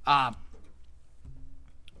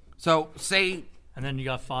 So, say... And then you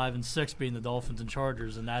got 5 and 6 being the Dolphins and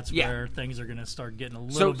Chargers, and that's where things are going to start getting a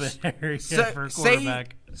little bit hairy for a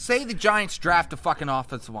quarterback. Say the Giants draft a fucking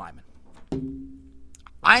offensive lineman.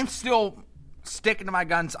 I'm still... sticking to my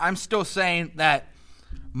guns. I'm still saying that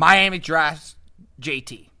Miami drafts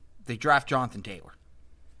JT. They draft Jonathan Taylor.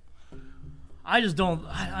 I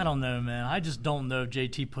don't know, man. I just don't know if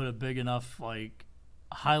JT put a big enough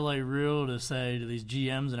highlight reel to say to these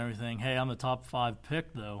GMs and everything, hey, I'm a top 5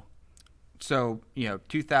 pick, though. So,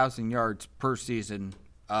 2,000 yards per season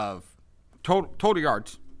of total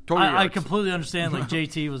yards. Yards. I completely understand,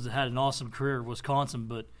 JT had an awesome career at Wisconsin,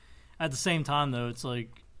 but at the same time, though, it's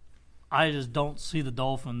I just don't see the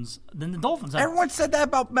Dolphins. Then the Dolphins. Everyone said that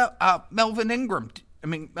about Melvin Ingram.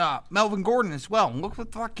 Melvin Gordon as well. And look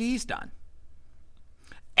what the fuck he's done.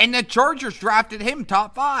 And the Chargers drafted him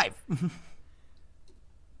top 5.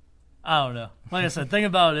 I don't know. Like I said, the thing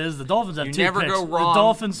about it is the Dolphins have 2 never picks. go wrong The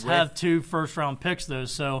Dolphins have 2 first-round picks, though.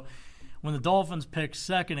 So when the Dolphins pick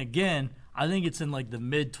second again, I think it's in the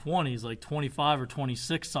mid-20s, 25 or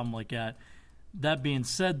 26, something like that. That being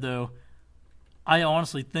said, though, I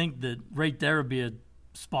honestly think that right there would be a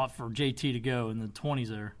spot for JT to go in the 20s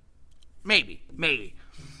there. Maybe.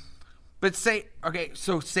 But say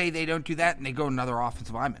they don't do that and they go another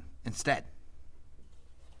offensive lineman instead.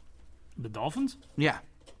 The Dolphins? Yeah.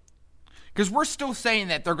 Because we're still saying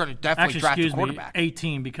that they're going to definitely draft a quarterback.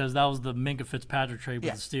 18 because that was the Minka Fitzpatrick trade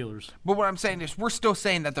with the Steelers. But what I'm saying is we're still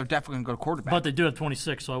saying that they're definitely going to go quarterback. But they do have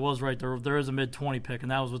 26, so I was right. There is a mid-20 pick,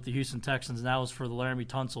 and that was with the Houston Texans, and that was for the Laramie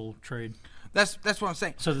Tunsil trade. That's what I'm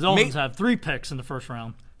saying. So the Dolphins have 3 picks in the first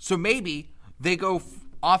round. So maybe they go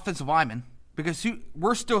offensive lineman because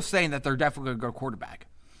we're still saying that they're definitely going to go quarterback.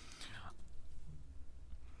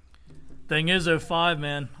 Thing is, 05,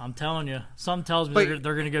 man, I'm telling you. Some tells me they're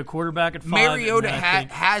going to go quarterback at 5. Mariota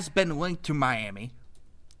has been linked to Miami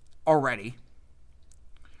already.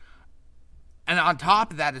 And on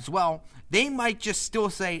top of that as well, they might just still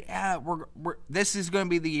say, this is going to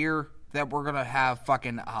be the year that we're going to have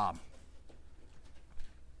fucking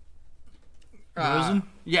Rosen?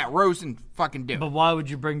 Rosen fucking do. But why would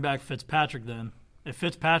you bring back Fitzpatrick then? If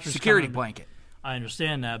Fitzpatrick's security blanket. I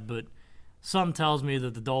understand that, but something tells me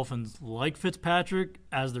that the Dolphins like Fitzpatrick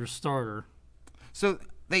as their starter. So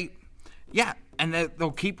and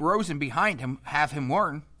they'll keep Rosen behind him, have him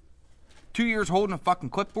learn. 2 years holding a fucking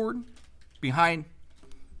clipboard behind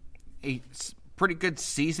a pretty good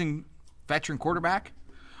seasoned veteran quarterback.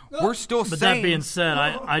 We're still saying. But that being said,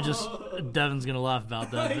 I just Devin's gonna laugh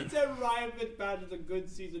about that. He said Ryan Fitzpatrick's a good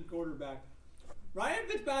seasoned quarterback. Ryan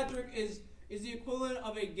Fitzpatrick is the equivalent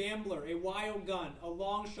of a gambler, a wild gun, a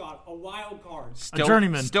long shot, a wild card. A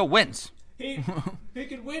journeyman. Still wins. He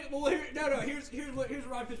could win. Well, here's what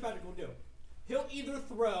Ryan Fitzpatrick will do. He'll either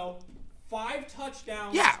throw 5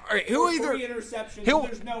 touchdowns, he'll or either 3 interceptions.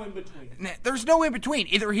 There's no in between. There's no in between.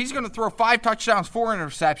 Either he's going to throw 5 touchdowns, 4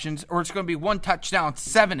 interceptions, or it's going to be 1 touchdown,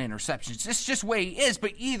 7 interceptions. It's just the way he is.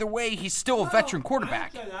 But either way, he's still a veteran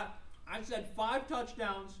quarterback. I didn't say that. I said 5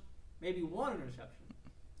 touchdowns, maybe 1 interception.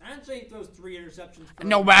 I didn't say he throws 3 interceptions.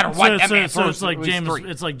 No matter what, so it's like James.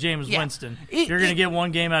 It's like James Winston. You're going to get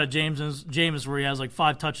one game out of Jameis where he has like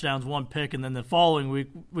 5 touchdowns, 1 pick, and then the following week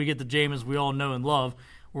we get the Jameis we all know and love,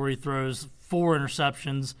 where he throws 4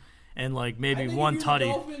 interceptions and like maybe 1 tutty. If you're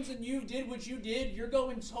the Dolphins and you did what you did, you're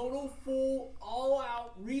going total, full,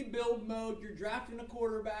 all-out rebuild mode. You're drafting a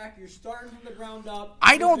quarterback. You're starting from the ground up.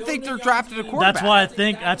 I don't think they're drafting a quarterback. That's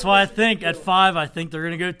why I think at 5, I think they're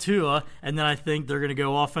going to go Tua, and then I think they're going to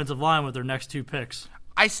go offensive line with their next 2 picks.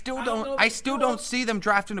 I still don't see them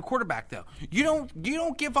drafting a quarterback though. You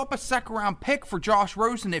don't give up a second round pick for Josh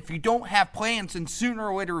Rosen if you don't have plans and sooner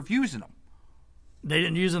or later of using him. They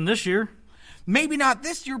didn't use him this year. Maybe not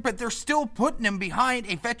this year, but they're still putting him behind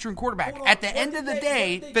a veteran quarterback. At the end of the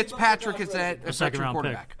day, Fitzpatrick is a veteran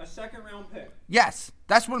quarterback. A second round pick. Yes,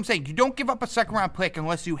 that's what I'm saying. You don't give up a second round pick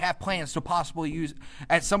unless you have plans to possibly use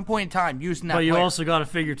at some point in time using that. But you player. also got to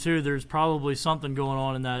figure too. There's probably something going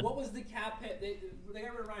on in that. What was the cap hit? They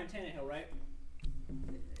got rid of Ryan Tannehill, right?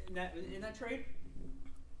 In that trade.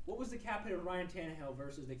 What was the cap hit of Ryan Tannehill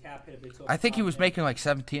versus the cap hit if they took? I think he was making like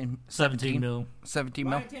 17 mil. 17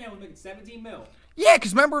 mil. Ryan Tannehill was making 17 mil. Yeah,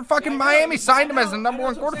 because remember, fucking Miami signed him as the number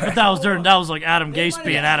 1 quarterback. But that was like Adam Gase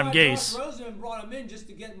being Adam Gase. Rosen brought him in just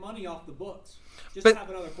to get money off the books, to have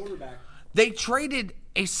another quarterback. They traded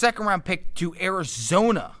a second round pick to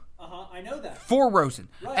Arizona. I know that. For Rosen,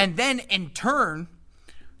 right. And then in turn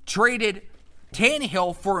traded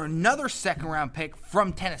Tannehill for another second round pick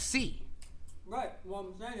from Tennessee. Right.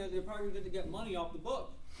 Well, I'm saying is they're probably going to get money off the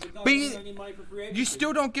books. But you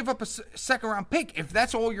still don't give up a second round pick. If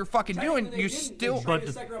that's all you're fucking doing, you still. But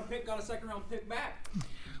the second round pick got a second round pick back.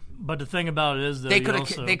 But the thing about it is that they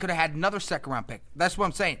could have had another second round pick. That's what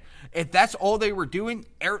I'm saying. If that's all they were doing,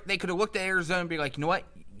 they could have looked at Arizona and be like, you know what,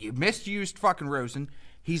 you misused fucking Rosen.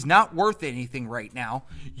 He's not worth anything right now.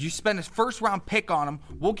 You spend his first round pick on him.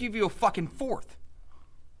 We'll give you a fucking 4th.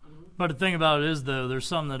 But the thing about it is, though, there's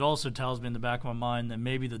something that also tells me in the back of my mind that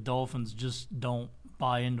maybe the Dolphins just don't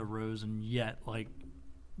buy into Rosen yet. Like,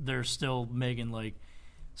 they're still working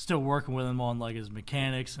with him on, like, his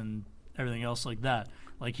mechanics and everything else like that.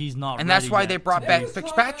 Like, he's not and ready that's why yet they brought back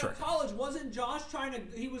Fitzpatrick. College, wasn't Josh trying to?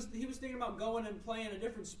 He was thinking about going and playing a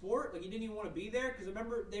different sport. Like, he didn't even want to be there because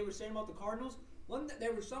remember they were saying about the Cardinals.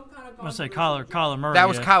 There was some kind of controversy. I say Kyler Murray. That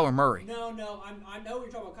was Kyler Murray. No, I know you're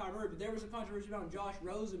talking about Kyler Murray, but there was a controversy about Josh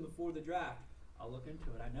Rosen before the draft. I'll look into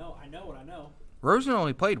it. I know what I know. Rosen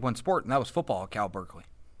only played one sport, and that was football at Cal Berkeley.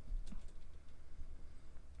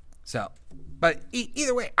 So, but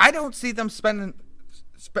either way, I don't see them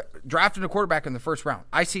drafting a quarterback in the first round.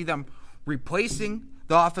 I see them replacing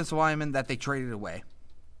the offensive lineman that they traded away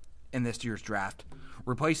in this year's draft,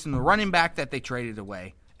 replacing the running back that they traded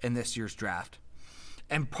away in this year's draft,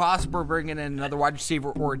 and Prosper bringing in another wide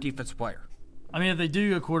receiver or a defensive player. I mean, if they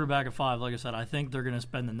do go quarterback at 5, like I said, I think they're going to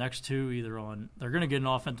spend the next 2 they're going to get an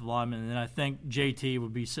offensive lineman, and then I think JT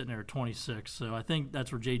would be sitting there at 26. So I think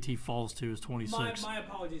that's where JT falls to is 26. My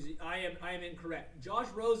apologies. I am incorrect. Josh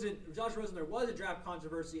Rosen, there was a draft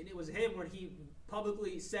controversy, and it was him when he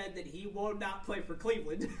publicly said that he would not play for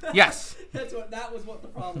Cleveland. Yes. That was what the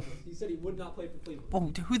problem was. He said he would not play for Cleveland.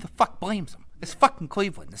 Well, who the fuck blames him? It's fucking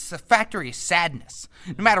Cleveland. It's a factory of sadness.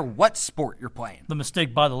 No matter what sport you're playing. The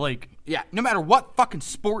mistake by the lake. Yeah, no matter what fucking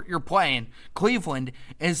sport you're playing, Cleveland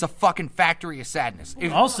is a fucking factory of sadness.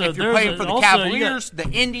 If you're playing for the Cavaliers, the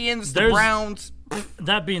Indians, the Browns.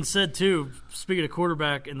 That being said, too, speaking of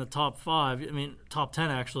quarterback in the top 5, top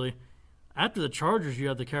 10 actually, after the Chargers, you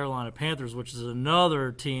have the Carolina Panthers, which is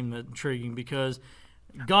another team that's intriguing because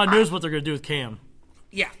God knows what they're going to do with Cam.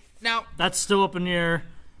 Yeah. Now, that's still up in the air.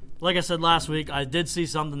 Like I said last week, I did see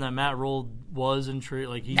something that Matt Rule was intrigued.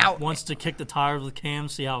 Like he wants to kick the tires with Cam,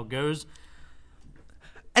 see how it goes.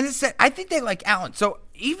 And I think they like Allen. So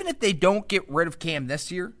even if they don't get rid of Cam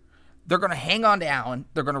this year, they're going to hang on to Allen.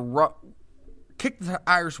 They're going to kick the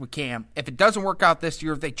tires with Cam. If it doesn't work out this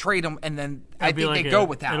year, they trade him, and then I think they go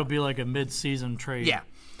with Allen. It'll be like a mid-season trade. Yeah.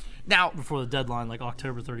 Now before the deadline, like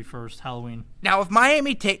October 31st, Halloween. Now, if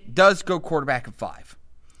Miami does go quarterback at 5,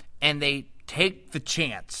 and they take the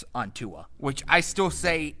chance on Tua, which I still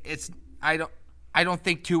say I don't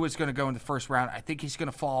think Tua's going to go in the first round. I think he's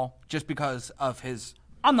going to fall just because of his.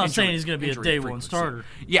 I'm not saying he's going to be a day one starter.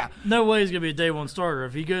 Yeah, no way he's going to be a day one starter.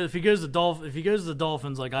 If he goes to the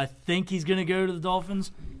Dolphins, like I think he's going to go to the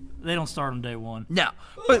Dolphins, they don't start him day one. No,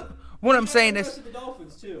 but what I'm saying is the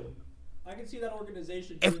Dolphins too. I can see that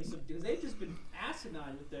organization doing some because they've just been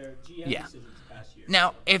asinine with their GM decisions the past year.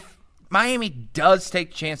 Now, if Miami does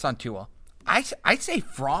take a chance on Tua, I'd say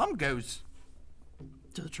Fromm goes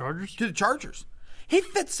to the Chargers. He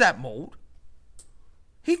fits that mold.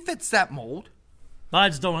 I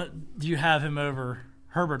just don't. Do you have him over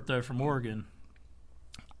Herbert though from Oregon?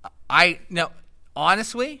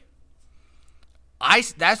 Honestly,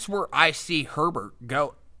 that's where I see Herbert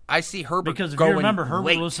go. I see Herbert because if going you remember, Herbert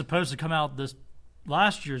late. was supposed to come out this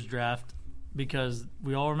last year's draft because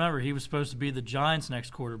we all remember he was supposed to be the Giants'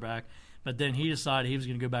 next quarterback. But then he decided he was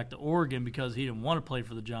going to go back to Oregon because he didn't want to play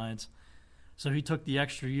for the Giants. So he took the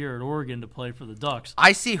extra year at Oregon to play for the Ducks.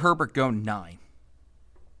 I see Herbert go 9.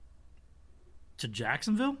 To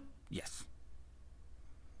Jacksonville? Yes.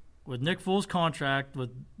 With Nick Foles' contract,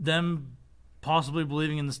 with them possibly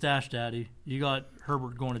believing in the Stash Daddy, you got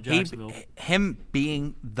Herbert going to Jacksonville. Him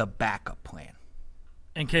being the backup plan.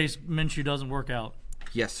 In case Minshew doesn't work out.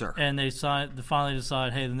 Yes, sir. And they finally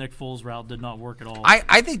decide, hey, the Nick Foles route did not work at all.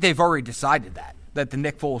 I think they've already decided that the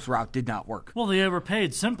Nick Foles route did not work. Well, they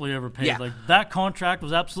simply overpaid. Yeah. Like, that contract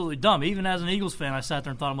was absolutely dumb. Even as an Eagles fan, I sat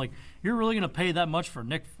there and thought, I'm like, you're really going to pay that much for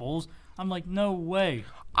Nick Foles? I'm like, no way.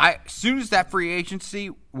 As soon as that free agency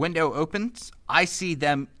window opens, I see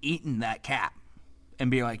them eating that cap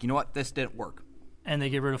and being like, you know what, this didn't work. And they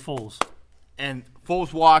get rid of Foles. And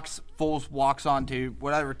Foles walks on to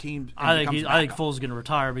whatever team. I think Foles is going to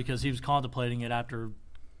retire because he was contemplating it after.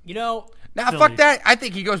 Now, Philly. fuck that. I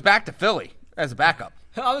think he goes back to Philly as a backup.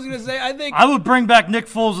 I was going to say, I would bring back Nick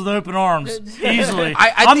Foles with open arms easily.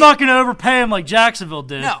 I'm not going to overpay him like Jacksonville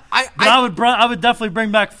did. No, I would definitely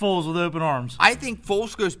bring back Foles with open arms. I think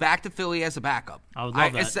Foles goes back to Philly as a backup. I would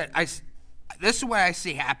love that. This is what I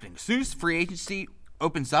see happening. As soon as free agency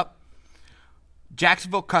opens up,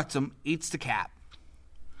 Jacksonville cuts him, eats the cap.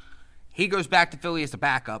 He goes back to Philly as a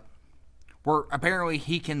backup, where apparently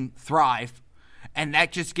he can thrive, and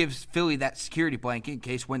that just gives Philly that security blanket in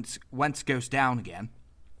case Wentz goes down again.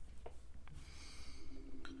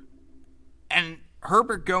 And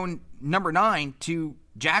Herbert going number 9 to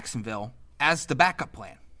Jacksonville as the backup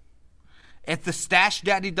plan. If the Stash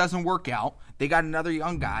Daddy doesn't work out, they got another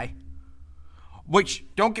young guy, which,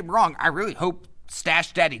 don't get me wrong, I really hope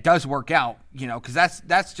Stash Daddy does work out, because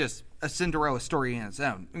that's just a Cinderella story in its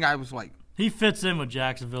own. I was like, he fits in with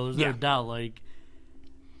Jacksonville. There's no doubt. Like,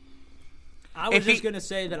 I was just going to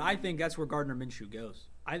say that I think that's where Gardner Minshew goes.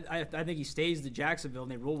 I think he stays to Jacksonville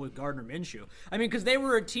and they roll with Gardner Minshew. I mean, because they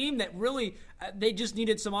were a team that really they just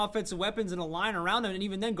needed some offensive weapons and a line around them, and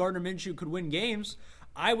even then Gardner Minshew could win games.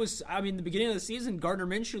 The beginning of the season, Gardner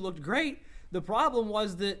Minshew looked great. The problem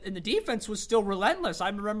was that the defense was still relentless. I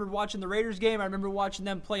remember watching the Raiders game. I remember watching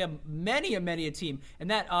them play many a team.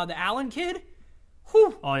 And that the Allen kid,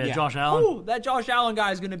 whew, oh yeah, Josh Allen. Whew, that Josh Allen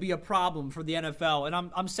guy is going to be a problem for the NFL.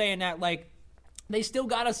 And I'm saying that like they still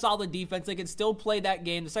got a solid defense. They can still play that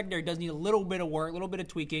game. The secondary does need a little bit of work, a little bit of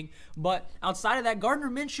tweaking. But outside of that, Gardner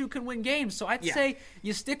Minshew can win games. So I'd say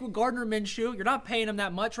you stick with Gardner Minshew. You're not paying him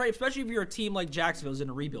that much, right? Especially if you're a team like Jacksonville's in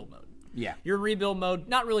a rebuild mode. Yeah. You're in rebuild mode.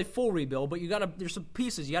 Not really full rebuild, but there's some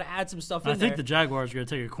pieces. You got to add some stuff in I think there. the Jaguars are going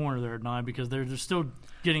to take a corner there at 9 because they're still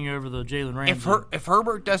getting over the Jalen Ramsey. If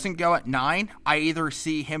Herbert doesn't go at 9, I either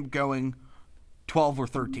see him going 12 or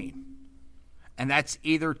 13. And that's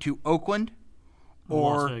either to Oakland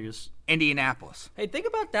or Las Vegas. Indianapolis. Hey, think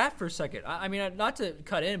about that for a second. I mean, not to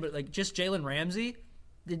cut in, but like just Jalen Ramsey.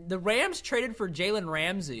 The Rams traded for Jalen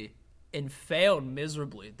Ramsey and failed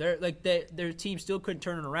miserably. Their team still couldn't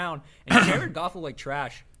turn it around, and Jared Goff looked like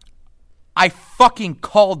trash. I fucking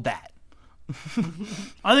called that.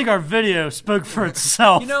 I think our video spoke for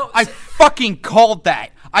itself. You know, I fucking called that.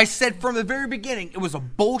 I said from the very beginning it was a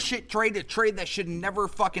bullshit trade, a trade that should never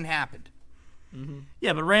fucking happened.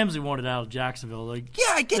 Yeah, but Ramsey wanted out of Jacksonville. Like, Yeah,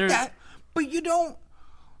 I get that. But you don't.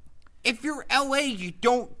 If you're LA, you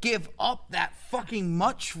don't give up that fucking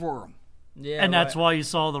much for him. yeah, and that's right. why you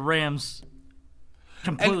saw the Rams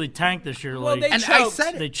completely tank this year. Well, like, they And I choked.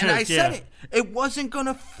 said They it. And I choked, said yeah. it. It wasn't going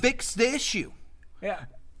to fix the issue. Yeah.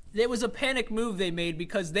 It was a panic move they made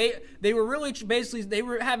because they were really basically they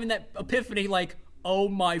were having that epiphany like, oh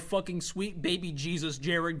my fucking sweet baby Jesus,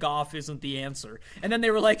 Jared Goff isn't the answer. And then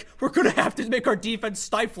they were like, we're going to have to make our defense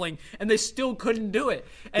stifling, and they still couldn't do it.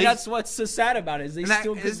 And that's what's so sad about it is they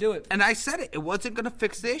still couldn't do it. And I said it. It wasn't going to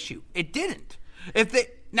fix the issue. It didn't.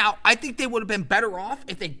 Now, I think they would have been better off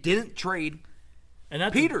if they didn't trade and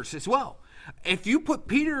that's Peters as well. If you put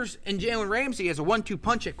Peters and Jalen Ramsey as a 1-2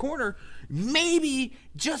 punch at corner, maybe,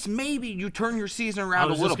 just maybe, you turn your season around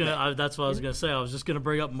a little bit. That's what I was going to say. I was just going to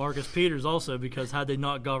bring up Marcus Peters also because had they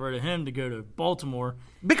not got rid of him to go to Baltimore,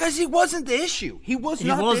 Because he wasn't the issue. He was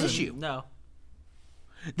not wasn't. the issue. No.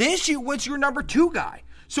 The issue was your number 2 guy.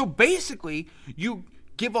 So basically, you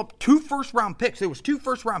give up 2 first-round picks. It was 2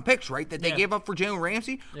 first-round picks, right, that they Yeah. gave up for Jalen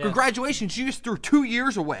Ramsey? Yeah. Congratulations, you just threw 2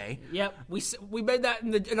 years away. Yep, we made that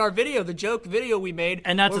in our video, the joke video we made.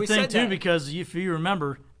 and that's where the we thing said too that. because if you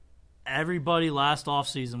remember, everybody last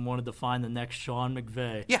offseason wanted to find the next Sean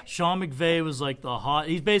McVay. Yeah. Sean McVay was like the hot.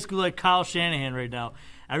 He's basically like Kyle Shanahan right now.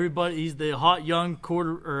 He's the hot young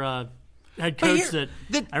head coach here,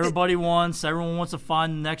 that everybody wants. Everyone wants to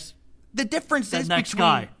find the next. The difference That is next between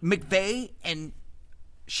guy. McVay and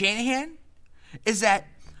Shanahan is that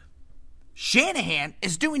Shanahan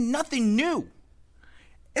is doing nothing new.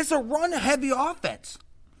 It's a run-heavy offense.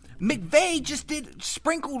 McVay just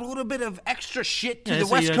sprinkled a little bit of extra shit to Yeah, the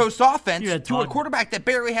so West you had- Coast offense you had to a Todd- quarterback that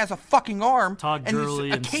barely has a fucking arm. Todd and is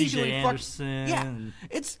Gurley and occasionally C.J. Anderson. Yeah,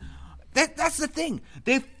 it's that's the thing.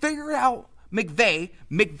 They figured out McVay.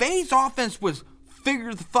 McVay's offense was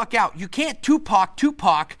figured the fuck out. You can't Tupac,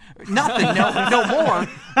 nothing, no more.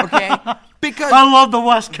 Okay, because I love the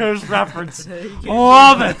West Coast reference.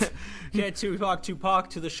 Love it. Can't Tupac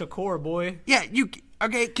to the Shakur boy. yeah,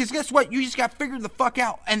 because guess what? You just got figured the fuck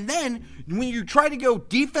out. And then when you try to go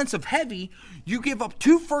defensive heavy, you give up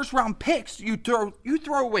 2 first-round picks. You throw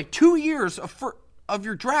away 2 years of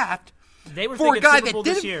your draft They were for a thinking guy Super that Bowl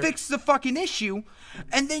this didn't year. fix the fucking issue.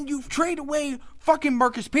 And then you trade away fucking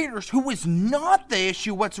Marcus Peters, who was not the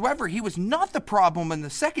issue whatsoever. He was not the problem in the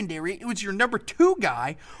secondary. It was your number 2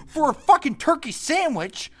 guy for a fucking turkey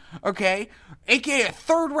sandwich, okay? AKA a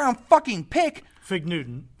 3rd-round fucking pick. Fig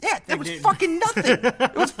Newton. Yeah, that was fucking nothing.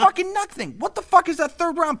 It was fucking nothing. What the fuck is that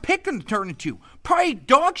 3rd-round pick going to turn into? Probably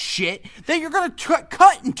dog shit that you're going to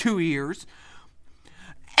cut in 2 years.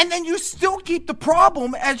 And then you still keep the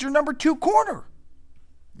problem as your number 2 corner.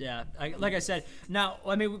 Yeah, like I said. Now,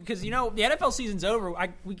 I mean, because the NFL season's over.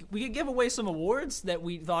 We could give away some awards that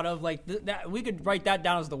we thought of, like that. We could write that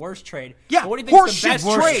down as the worst trade. Yeah, But what do you think is the horseshit best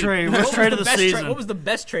trade. Worst trade. What Worst was trade of the best season. What was the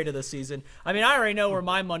best trade of the season? I mean, I already know where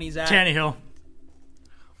my money's at. Tannehill.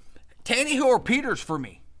 Tannehill or Peters for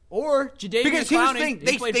me. Or Jadeveon Because here's Clowney. the thing, He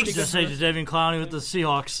they- played they pretty Just good say for us. Jadeveon Clowney with the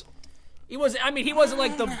Seahawks. He wasn't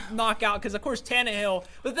like the knockout because of course Tannehill.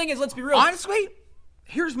 But the thing is, let's be real. Honestly,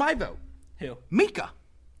 here's my vote. Who? Mika.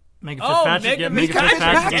 Minka Oh, Fitzpatrick. Yeah, Minka Minka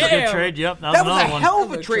Fitzpatrick was a Fitzpatrick. good trade. Yep, that That was was a another one. hell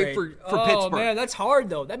of a trade for Oh Pittsburgh. man, that's hard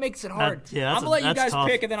though. That makes it hard. yeah, I'm gonna let you that's guys tough.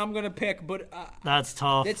 pick, and then I'm gonna pick. But That's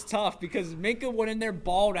tough. it's tough because Minka went in there,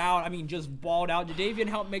 balled out. I mean, just balled out. Jadeveon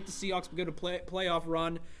helped make the Seahawks go to playoff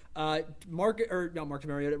run. Marcus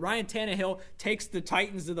Mariota. Ryan Tannehill takes the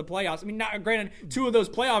Titans to the playoffs. I mean, not granted, 2 of those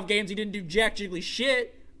playoff games he didn't do jack jiggly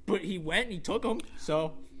shit, but he went and he took them.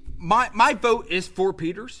 So My vote is for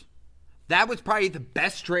Peters. That was probably the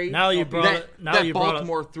best trade Now you brought that, it- now that you brought it-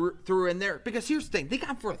 Baltimore threw in there. Because here's the thing. They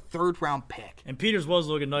got him for a 3rd-round pick. And Peters was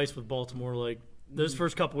looking nice with Baltimore. Like those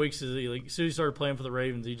first couple weeks, as soon as he started playing for the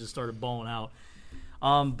Ravens, he just started balling out.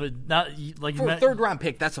 But not like For a 3rd-round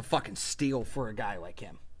pick, that's a fucking steal for a guy like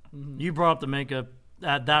him. you brought up the Minka.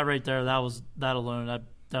 That right there, that alone,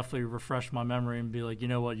 definitely refresh my memory and be like, you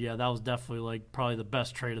know what? Yeah, that was definitely like probably the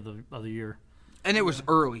best trade of the year. And it was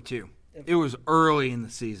early too. It was early in the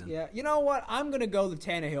season. Yeah, you know what? I'm gonna go the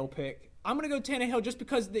Tannehill pick. I'm gonna go Tannehill just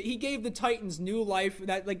because he gave the Titans new life.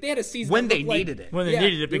 That like they had a season When that they looked like- needed it. When they Yeah,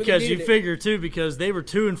 needed it, when they because needed you it. figure too, because they were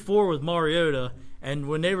 2-4 with Mariota, and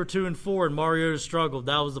when they were 2-4 and Mariota struggled,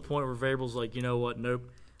 that was the point where Vrabel's like, you know what? Nope.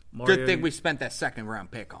 Mariota, Good thing we spent that second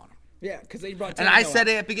round pick on him. Yeah, because they brought. And I Tannehill said out.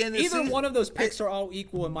 it at the beginning of the Either season. one of those picks are all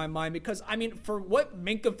equal in my mind because I mean, for what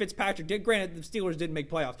Minkah Fitzpatrick did, granted the Steelers didn't make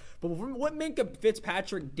playoffs, but for what Minkah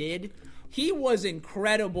Fitzpatrick did, he was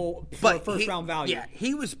incredible for first round value. Yeah,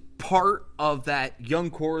 he was part of that young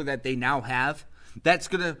core that they now have. That's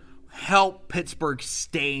gonna help Pittsburgh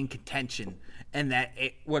stay in contention. And that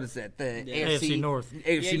what is it? The AFC North. AFC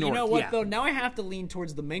Yeah, North. you know what yeah. though? Now I have to lean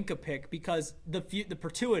towards the Minkah pick because the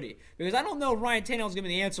perpetuity. Because I don't know if Ryan Tannehill's gonna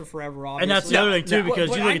be the answer forever. Obviously. And that's the other thing too, because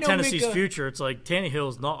But you I look at know Tennessee's Minkah- future. It's like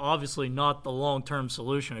Tannehill's obviously not the long-term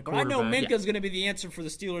solution at But I quarterback. know Minkah's going to be the answer for the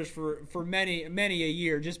Steelers for many a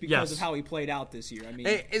year just because Yes. of how he played out this year. I mean,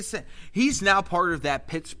 He's now part of that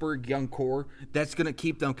Pittsburgh young core that's going to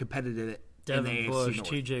keep them competitive in the Devin AFC Bush, North.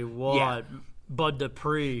 T.J. Watt, Bud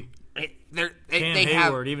Dupree, Cam Cam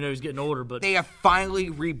Hayward, even though he's getting older, but They have finally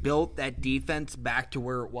rebuilt that defense back to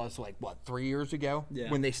where it was 3 years ago Yeah.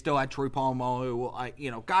 when they still had Troy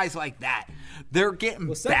Polamalu, guys like that. They're getting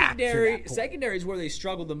well, back to that point. secondary is where they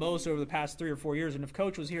struggled the most over the past 3 or 4 years. And if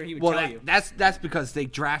Coach was here, he would Well, tell you. that's because they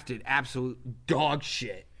drafted absolute dog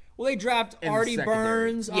shit. Well, they draft in the Artie secondary.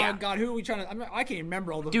 Burns. Yeah. Oh God, who are we trying to? I can't even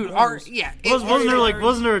remember all the Dude, corners.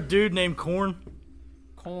 wasn't there a dude named Corn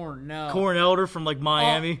Corn Elder from like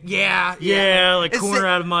Miami? Yeah, Yeah, like It's corner the-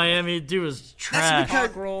 out of Miami. Dude was That's trash. because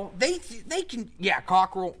Cockrell. they can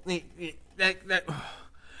Cockrell.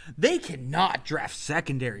 They cannot draft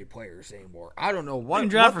secondary players anymore. I don't know what, They can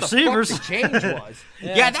draft what receivers. the fuck the change was.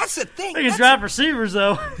 yeah. That's the thing. They can That's draft receivers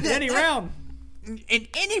though. Any round. in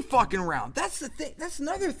any fucking round. That's the thing. That's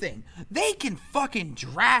another thing. They can fucking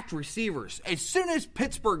draft receivers. As soon as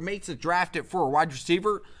Pittsburgh makes a draft it for a wide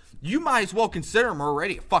receiver, you might as well consider him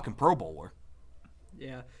already a fucking Pro Bowler.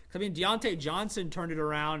 Yeah, I mean Deontay Johnson turned it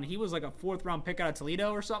around. He was like a 4th round pick out of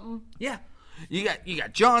Toledo or something. Yeah, you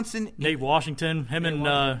got Johnson. Nate Washington, him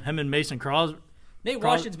and Mason Crosby. Nate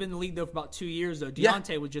Washington's been in the league though for about 2 years though.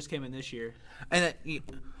 Deontay just came in this year. And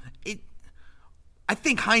I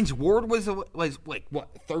think Hines Ward was a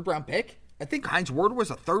 3rd round pick. I think Hines Ward was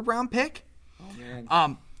a 3rd round pick. Oh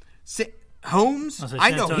man. Holmes, I say I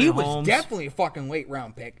know he Santonio was Holmes. definitely a fucking late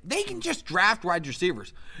round pick. They can just draft wide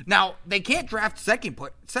receivers. Now, they can't draft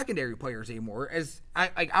secondary players anymore. As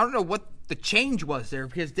I don't know what the change was there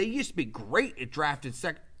because they used to be great at drafting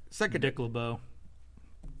secondary. Dick LeBeau.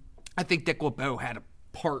 I think Dick LeBeau had a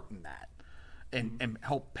part in that and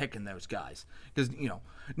helped picking those guys. Because,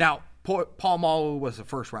 now Paul Malu was a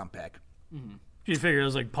 1st round pick. You figure it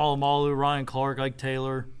was like Polamalu, Ryan Clark, Ike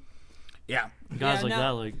Taylor, Yeah. guys like now, that.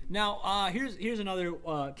 Like now, here's another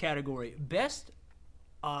category: best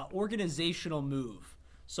organizational move.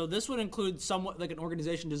 So this would include somewhat like an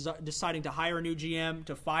organization deciding to hire a new GM,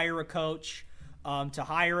 to fire a coach, to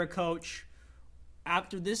hire a coach.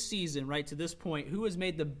 After this season, right to this point, who has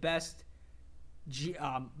made the best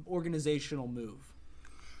organizational move?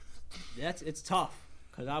 It's tough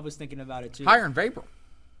because I was thinking about it too. Hiring Vapor.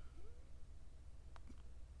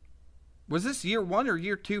 Was this year 1 or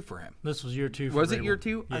year 2 for him? this was year 2. For Was it Vrabel. year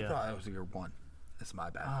 2? I Yeah. thought it was year 1. That's my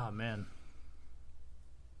bad. Oh man.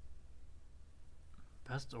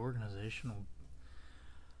 Best organizational.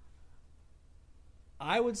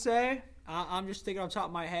 I would say I'm just thinking on top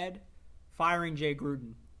of my head, firing Jay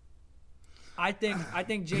Gruden. I think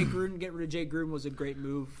Jay Gruden, get rid of Jay Gruden was a great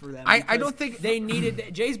move for them. I because don't think- they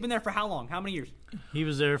needed. Jay's been there for how long? How many years? He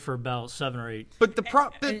was there for about 7 or 8. But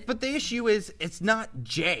but the issue is it's not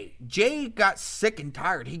Jay. Jay got sick and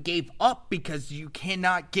tired. He gave up because you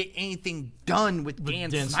cannot get anything done with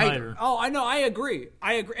Dan Snyder. Oh, I know. I agree.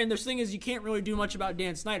 And the thing is, you can't really do much about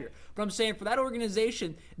Dan Snyder. But I'm saying for that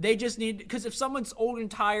organization, they just need, because if someone's old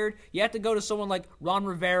and tired, you have to go to someone like Ron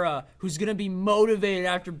Rivera, who's going to be motivated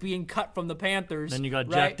after being cut from the Panthers. Then you got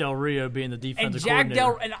right? Jack Del Rio being the And defensive Jack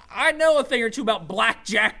coordinator. and I know a thing or two about Black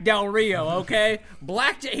Jack Del Rio, okay?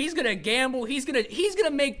 He's gonna gamble. He's gonna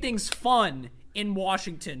make things fun in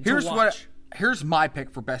Washington. Here's to watch. here's my pick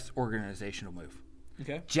for best organizational move.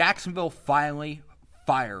 Okay, Jacksonville finally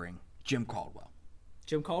firing Jim Caldwell.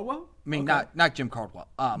 Jim Caldwell. I mean, Okay. not Jim Caldwell.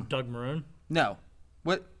 Doug Maroon, No,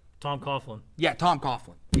 what? Tom Coughlin. Yeah, Tom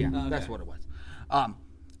Coughlin. Yeah, that's what it was.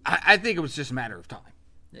 I think it was just a matter of time.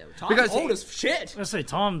 Yeah, Tom's Because old as shit. I say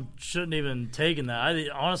Tom shouldn't even taken that.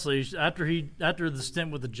 Honestly, after the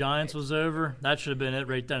stint with the Giants was over, that should have been it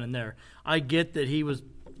right then and there. I get that he was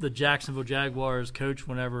the Jacksonville Jaguars coach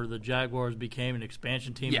whenever the Jaguars became an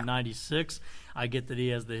expansion team in '96. I get that he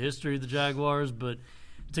has the history of the Jaguars, but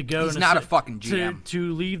to go He's not a fucking GM.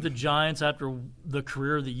 to leave the Giants after the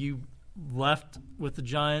career that you left with the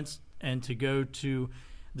Giants and to go to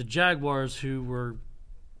the Jaguars, who were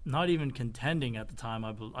not even contending at the time,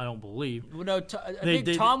 I don't believe. Well, no, I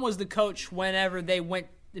think Tom was the coach whenever they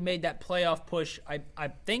made that playoff push.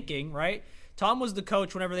 I'm thinking, right? Tom was the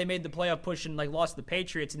coach whenever they made the playoff push and lost the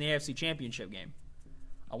Patriots in the AFC Championship game.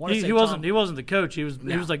 I want to say he wasn't the coach. He was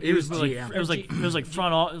like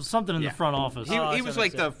something in the front office. He was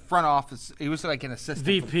like the front office. He was like an assistant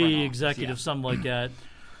VP, executive, something like that.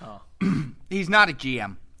 He's not a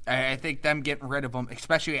GM. I think them getting rid of him,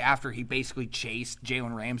 especially after he basically chased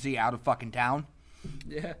Jalen Ramsey out of fucking town.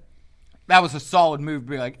 Yeah. That was a solid move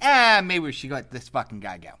to be like, maybe we should let this fucking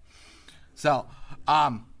guy go. So,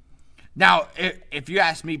 now, if you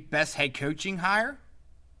ask me best head coaching hire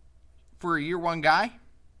for a year one guy,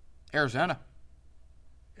 Arizona.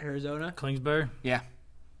 Kingsbury. Yeah.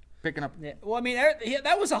 Picking up. Yeah. Well, I mean,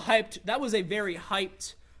 that was a very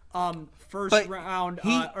hyped first round,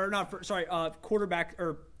 quarterback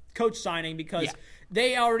or coach signing because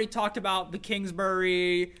they already talked about the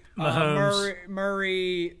Kingsbury,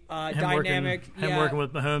 Murray dynamic. Working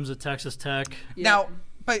with Mahomes at Texas Tech. Yeah. Now,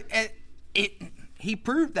 but he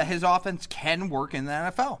proved that his offense can work in the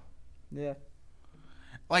NFL. Yeah.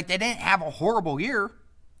 Like, they didn't have a horrible year.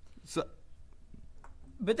 So,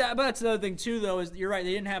 But that's another thing too, though. Is you're right.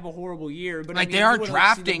 They didn't have a horrible year, but they aren't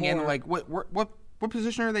drafting in like what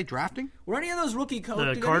position are they drafting? Were any of those rookie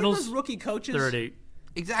coaches? The Cardinals. Any of those rookie coaches? They're at 8.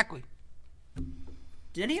 Exactly.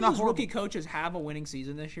 Did any of those rookie coaches have a winning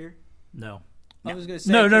season this year? No. I was going to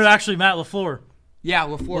say no. Actually, Matt LaFleur. Yeah,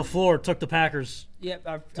 LaFleur. LaFleur took the Packers.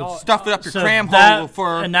 Yep. Stuff it up your cram hole,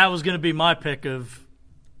 LaFleur. And that was going to be my pick of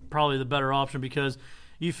probably the better option because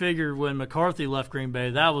you figure when McCarthy left Green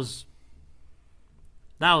Bay, that was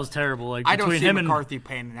terrible. Like I don't between see him McCarthy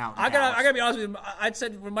panning out. I gotta be honest with you. I'd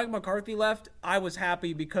said when Mike McCarthy left, I was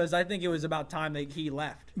happy because I think it was about time that he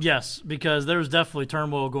left. Yes, because there was definitely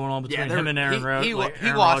turmoil going on between him and Aaron Rodgers.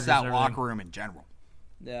 He lost that locker room in general.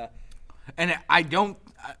 Yeah, and I don't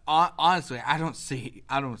honestly. I don't see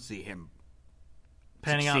him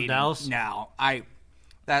panning out in Dallas. No,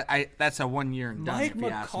 that's a 1 year and done. Mike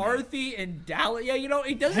McCarthy in Dallas. Yeah,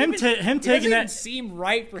 it doesn't even seem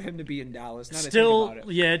right for him to be in Dallas. Still,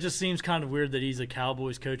 yeah, it just seems kind of weird that he's a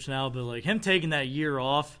Cowboys coach now. But like him taking that year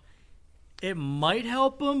off, it might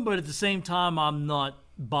help him. But at the same time, I'm not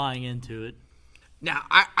buying into it. Now,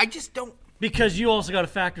 I just don't. Because you also got to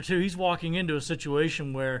factor too. He's walking into a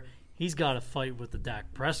situation where he's got to fight with the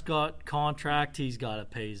Dak Prescott contract. He's got to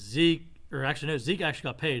pay Zeke. Or actually, no, Zeke actually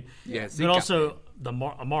got paid. Yeah, Zeke but also the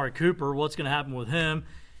Amari Cooper. What's going to happen with him?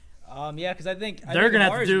 Yeah, because I think they're going to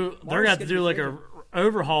have to do like a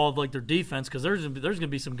overhaul of like their defense because there's going to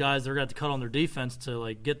be some guys they're going to have to cut on their defense to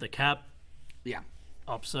like get the cap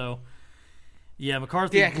up. So yeah,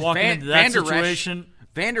 McCarthy walking into that situation.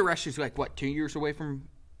 Vander Esch is like what 2 years away from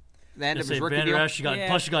the end of his rookie deal. Plus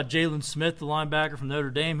you got Jalen Smith, the linebacker from Notre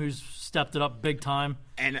Dame, who's stepped it up big time.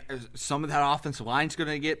 And some of that offensive line's going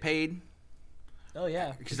to get paid. Oh,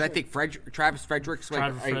 yeah. Because I think Travis Frederick's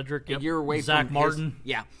like a year away Zach from Martin.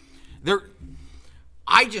 Yeah.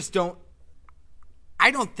 I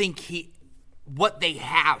don't think what they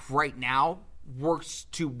have right now works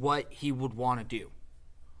to what he would want to do.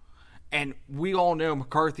 And we all know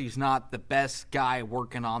McCarthy's not the best guy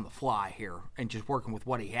working on the fly here and just working with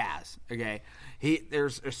what he has. Okay,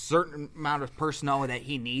 there's a certain amount of personnel that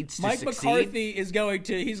he needs to succeed. Mike McCarthy is going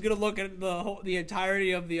to look at the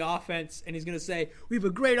entirety of the offense and he's going to say, "We have a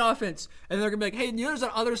great offense," and they're going to be like, "Hey, there's an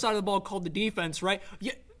other side of the ball called the defense, right?"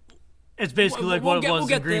 Yeah. It's basically like what it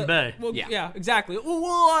was in Green Bay. Yeah, exactly.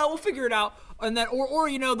 We'll figure it out, and then or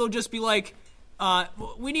they'll just be like.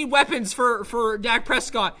 We need weapons for Dak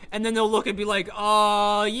Prescott, and then they'll look and be like,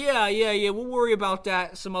 yeah, we'll worry about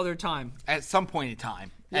that some other time. At some point in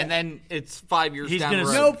time. Yeah. And then it's 5 years down the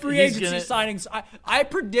road. No free agency signings. I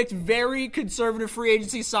predict very conservative free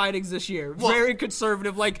agency signings this year. Very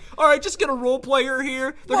conservative. Like, all right, just get a role player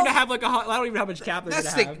here. They're going to have like I don't even know how much cap they're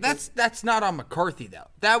going to have. That's not on McCarthy, though.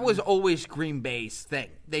 That was always Green Bay's thing.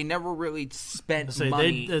 They never really spent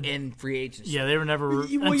money in free agency. Yeah, they were never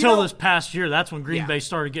until this past year. That's when Green Bay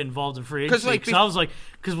started getting involved in free agency. Because I was like,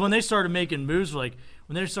 because when they started making moves, like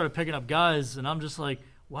when they started picking up guys, and I'm just like,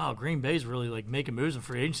 wow, Green Bay's really like making moves in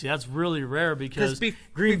free agency. That's really rare because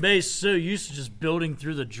Green Bay's so used to just building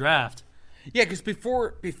through the draft. Yeah, because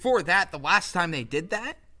before that, the last time they did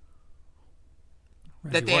that,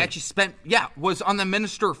 that they White. actually spent, was on the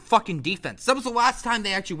Minister of fucking defense. That was the last time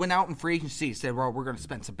they actually went out in free agency and said, well, we're going to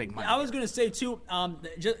spend some big money. I was going to say, too,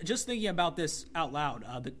 just thinking about this out loud,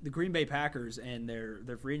 the Green Bay Packers and their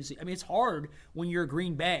free agency. I mean, it's hard when you're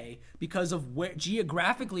Green Bay because of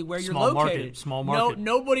geographically where you're located. Small market.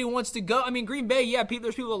 Nobody wants to go. I mean, Green Bay,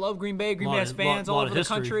 there's people that love Green Bay. Green Bay has fans all over the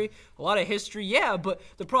country. A lot of history, but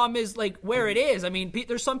the problem is, like, where it is. I mean,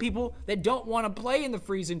 there's some people that don't want to play in the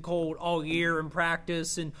freezing cold all year and practice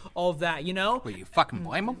and all of that, you know? Well, you fucking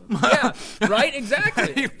blame them? Yeah, right?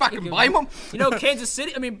 Exactly. You fucking blame them? You know, Kansas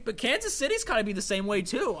City, but Kansas City's kind of be the same way,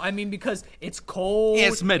 too. I mean, because it's cold.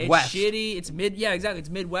 It's Midwest. It's shitty. Exactly. It's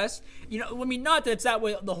Midwest. You know, I mean, not that it's that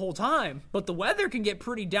way the whole time, but the weather can get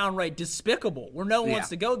pretty downright despicable where no one wants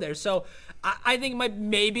to go there. So I think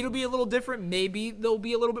maybe it'll be a little different. Maybe they'll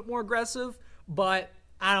be a little bit more aggressive, but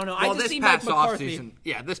I don't know. Well, I just see Mike McCarthy.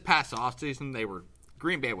 This past offseason,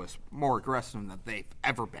 Green Bay was more aggressive than they've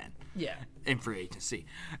ever been. Yeah. In free agency.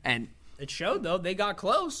 And it showed, though. They got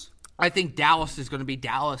close. I think Dallas is going to be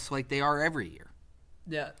Dallas like they are every year.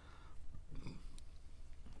 Yeah.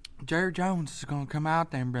 Jerry Jones is going to come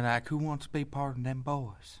out there and be like, who wants to be part of them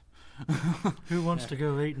boys? Who wants to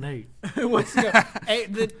go 8-8? Who wants to go? Hey,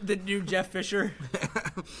 the new Jeff Fisher.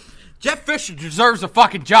 Jeff Fisher deserves a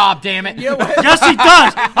fucking job, damn it. You know what? Yes, he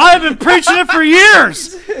does. I have been preaching it for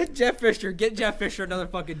years. Get Jeff Fisher another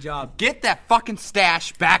fucking job. Get that fucking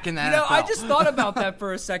stash back in the NFL. I just thought about that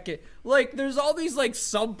for a second. Like, there's all these, like,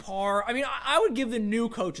 subpar. I mean, I would give the new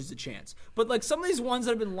coaches a chance. But, like, some of these ones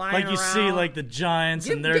that have been lying Like you around. see, like the Giants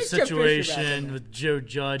and their get Jeff Fisher back in situation there. with Joe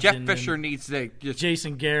Judge Jeff and Fisher needs to just...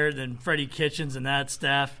 Jason Garrett and Freddie Kitchens and that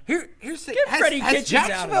staff. Here's the... Freddie Has Kitchens out of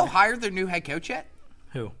Jacksonville there. hired their new head coach yet?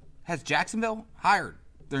 Who? Has Jacksonville hired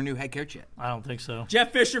their new head coach yet? I don't think so.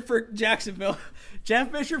 Jeff Fisher for Jacksonville.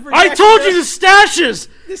 Jeff Fisher for I Jacksonville. told you the stashes.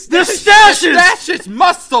 The stashes. That's just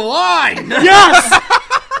must align. Yes.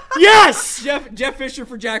 Yes. Jeff Fisher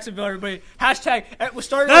for Jacksonville, everybody. Hashtag. We're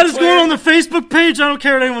starting That on is Twitter. going on the Facebook page. I don't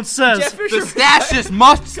care what anyone says. Jeff Fisher The stashes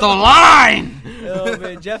must align. Oh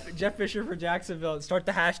man, Jeff Fisher for Jacksonville. Start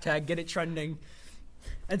the hashtag, get it trending,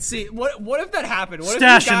 and see what if that happened.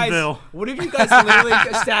 Stashionville. What if you guys literally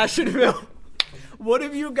Stashionville? What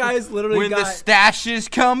if you guys literally When the got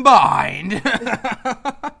stashes combined.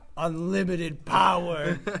 unlimited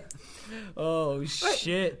power? Oh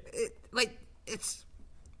shit! It's...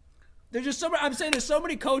 There's just so many. I'm saying there's so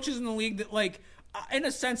many coaches in the league that, like, in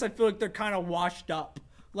a sense, I feel like they're kind of washed up.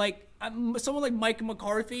 Like someone like Mike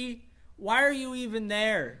McCarthy. Why are you even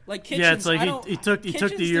there? Like Kitchens, Yeah, it's like I don't- he took the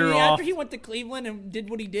Kitchens, year to me, off. after he went to Cleveland and did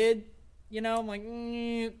what he did. You know, I'm like,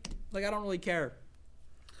 like I don't really care.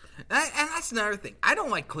 And that's another thing. I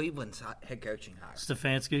don't like Cleveland's head coaching hire.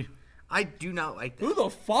 Stefanski, I do not like that. Who the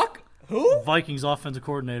fuck? Who? Vikings offensive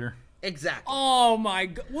coordinator. Exactly. Oh my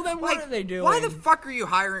god. Well then, what are they doing? Why the fuck are you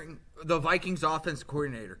hiring the Vikings offense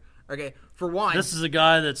coordinator? Okay, for one, This is a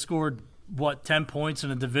guy that scored 10 points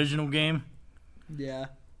in a divisional game. Yeah.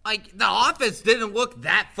 like the offense didn't look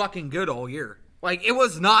that fucking good all year. Like it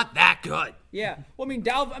was not that good. Yeah. Well, I mean,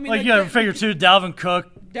 Dalvin. I mean, Like you got to figure too. Dalvin Cook,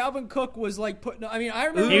 Dalvin Cook was like putting. I mean, I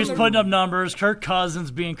remember he was putting up numbers. Kirk Cousins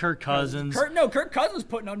being Kirk Cousins. Kirk Cousins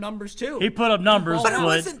putting up numbers too. He put up numbers, But it but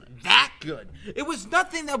wasn't that good. It was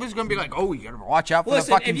nothing that was going to be like, oh, you got to watch out for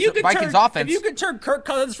Listen, the fucking Vikings offense. if you could turn Kirk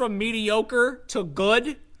Cousins from mediocre to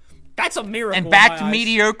good, that's a miracle. and in back my to eyes.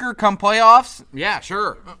 mediocre come playoffs, yeah,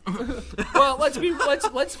 sure. Well,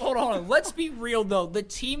 let's hold on. Let's be real though. The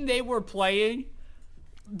team they were playing,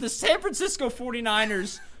 the San Francisco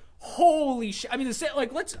 49ers. Holy shit! I mean,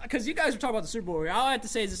 because you guys were talking about the Super Bowl. All I have to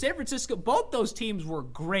say is the San Francisco, both those teams were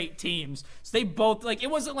great teams. So they both it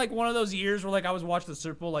wasn't like one of those years where like I was watching the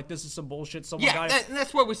Super Bowl like this is some bullshit. Someone Yeah, got it. and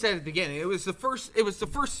that's what we said at the beginning. It was the first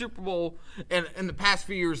Super Bowl in the past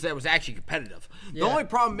few years that was actually competitive. The Yeah. only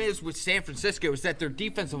problem is with San Francisco is that their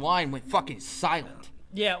defensive line went fucking silent.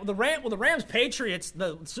 Yeah, the Rams Patriots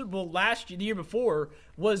the Super Bowl the year before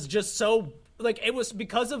was just so like it was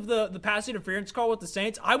because of the pass interference call with the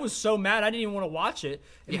Saints. I was so mad I didn't even want to watch it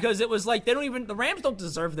because it was like the Rams don't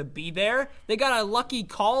deserve to be there. They got a lucky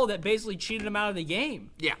call that basically cheated them out of the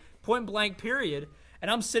game. Yeah. Point blank period.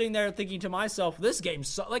 And I'm sitting there thinking to myself, this game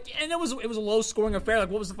and it was a low scoring affair.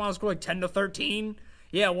 Like what was the final score? Like 10-13?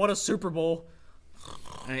 Yeah, what a Super Bowl.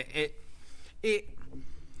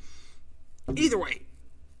 Either way,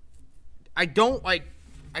 I don't like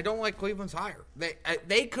Cleveland's hire.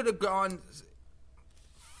 They could have gone.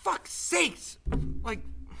 Fuck's sakes! Like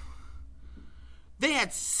they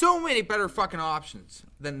had so many better fucking options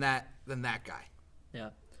than that guy. Yeah.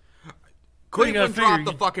 Cleveland figure- dropped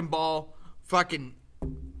the fucking ball fucking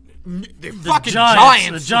The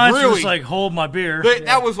Giants. The Giants really, were just like, hold my beer.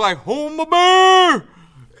 that was like, hold my beer.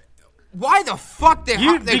 Why the fuck they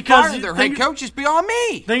fired their head coach is beyond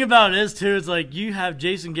me. Thing about it is, too, it's like you have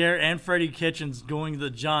Jason Garrett and Freddie Kitchens going to the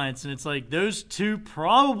Giants, and it's like those two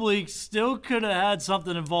probably still could have had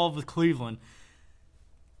something involved with Cleveland.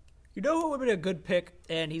 You know who would be a good pick,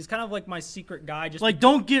 and he's kind of like my secret guy. Just Like,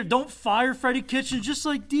 don't fire Freddie Kitchens, just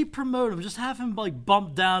like de-promote him. Just have him like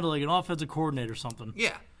bumped down to like an offensive coordinator or something.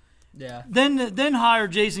 Yeah. yeah. Then hire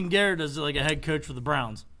Jason Garrett as like a head coach for the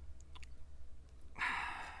Browns.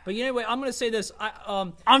 But anyway, I'm gonna say this.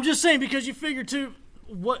 I'm just saying because you figure too,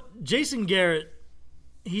 what Jason Garrett,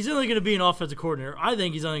 he's only going to be an offensive coordinator. I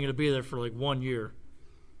think he's only going to be there for like 1 year.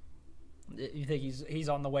 You think he's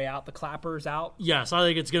on the way out? The Clapper's out. Yes, I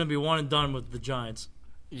think it's going to be one and done with the Giants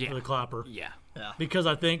for the Clapper. Yeah. Because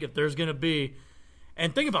I think if there's going to be,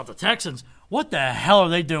 and think about the Texans, what the hell are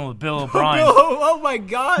they doing with Bill O'Brien? Oh my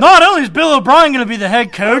God! Not only is Bill O'Brien going to be the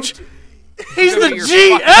head coach, he's the your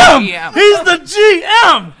GM. fucking GM. He's the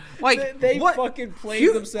GM. Like They what? fucking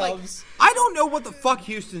played themselves. I don't know what the fuck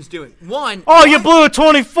Houston's doing. One, Oh, you blew a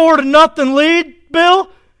 24-0 lead,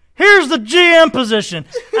 Bill? Here's the GM position.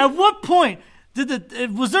 At what point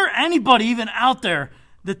was there anybody even out there?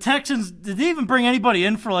 The Texans, did they even bring anybody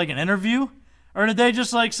in for like an interview? Or did they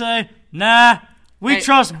just like say, nah, we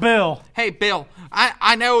trust Bill? hey Bill,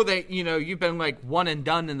 I know that you've been like one and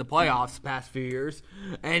done in the playoffs the past few years,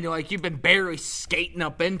 and like you've been barely skating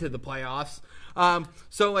up into the playoffs.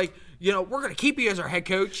 So like we're gonna keep you as our head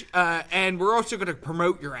coach, and we're also gonna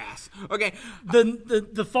promote your ass. Okay.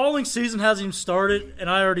 The following season hasn't even started, and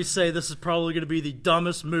I already say this is probably going to be the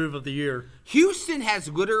dumbest move of the year. Houston has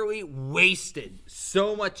literally wasted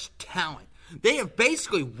so much talent. They have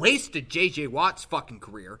basically wasted J.J. Watt's fucking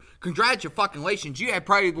career. Congratulations. You had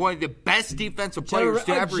probably one of the best defensive players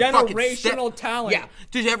to ever fucking generational talent. Yeah,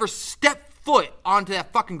 to ever step foot onto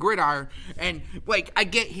that fucking gridiron. And like, I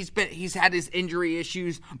get he's had his injury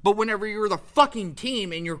issues, but whenever you're the fucking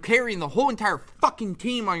team and you're carrying the whole entire fucking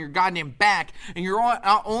team on your goddamn back, and you're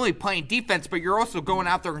not only playing defense, but you're also going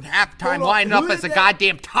out there and half the time lining up as a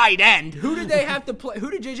goddamn tight end. Who did they have to play?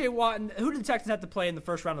 Who did J.J. Watt and who did the Texans have to play in the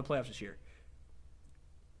first round of the playoffs this year?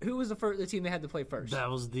 Who was the team they had to play first? That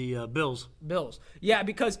was the Bills. Bills. Yeah,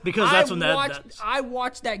 because that's when I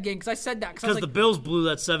watched that game because I said that because the Bills blew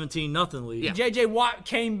that 17-0 lead. Yeah. J.J. Watt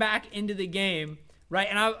came back into the game, right?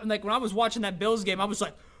 And I like when I was watching that Bills game, I was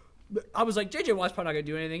like, J.J. Watt's probably not gonna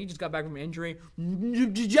do anything. He just got back from an injury.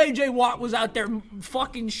 J.J. Watt was out there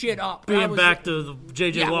fucking shit up. Being back to the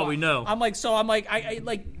J.J. Watt we know. I'm like,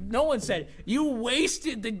 no one said you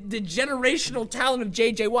wasted the generational talent of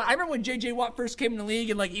J.J. Watt. I remember when J.J. Watt first came in the league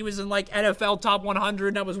and like he was in like NFL top 100,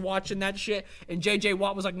 and I was watching that shit. And J.J.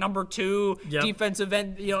 Watt was like number 2 defensive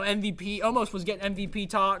end, MVP, almost was getting MVP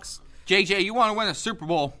talks. JJ, you want to win a Super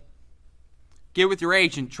Bowl? Get with your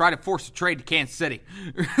agent, try to force a trade to Kansas City.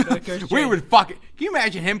 We would fucking. Can you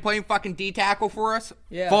imagine him playing fucking D tackle for us?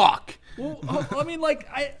 Yeah. Fuck. Well, I mean, like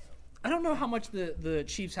I don't know how much the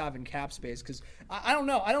Chiefs have in cap space because I don't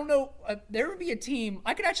know. I don't know. There would be a team.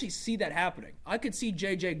 I could actually see that happening. I could see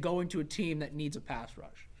JJ going to a team that needs a pass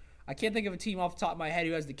rush. I can't think of a team off the top of my head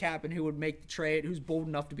who has the cap and who would make the trade, who's bold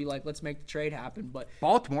enough to be like, let's make the trade happen. But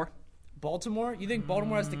Baltimore? You think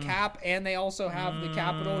Baltimore has the cap and they also have the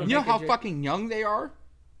capital? To You know make how fucking young they are?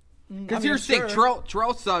 Because here's the thing, sure.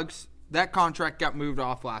 Terrell Suggs, that contract got moved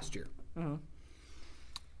off last year.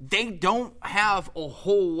 They don't have a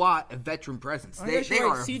whole lot of veteran presence. They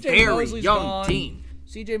are a very young team.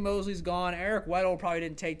 C.J. Mosley's gone. Eric Weddle probably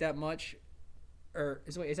didn't take that much. Or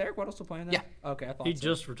is Eric Weddle still playing there? Yeah. Okay, I thought He so.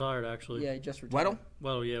 just retired, actually. Yeah, he just retired.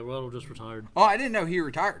 Weddle? Weddle just retired. Oh, I didn't know he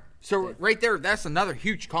retired. So right there, that's another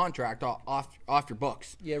huge contract off your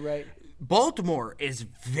books. Yeah, right. Baltimore is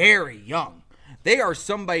very young. They are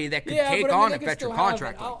somebody that could take on a veteran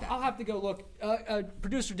contract like that. I'll have to go look.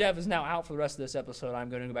 Producer Dev is now out for the rest of this episode. I'm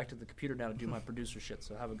going to go back to the computer now to do my producer shit,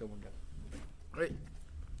 so have a good one, Dev.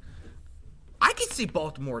 I could see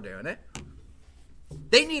Baltimore doing it.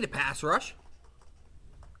 They need a pass rush.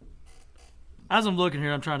 As I'm looking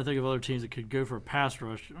here, I'm trying to think of other teams that could go for a pass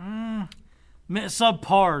rush.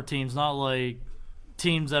 Subpar teams, not like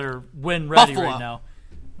teams that are win ready Buffalo. right now.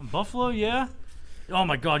 Buffalo, yeah. Oh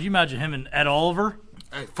my God, you imagine him and Ed Oliver?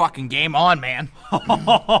 Fucking game on, man.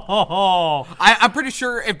 Oh, I'm pretty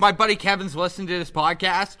sure if my buddy Kevin's listening to this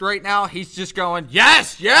podcast right now, he's just going,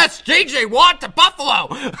 yes, JJ Watt to Buffalo.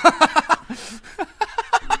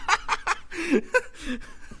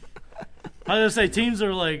 I was gonna say teams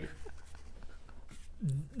are like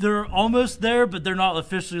they're almost there, but they're not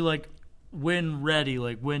officially like win ready,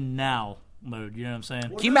 like win now. mode. You know what I'm saying?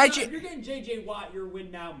 Well, Can you no, imagine- if you're getting J.J. Watt, you're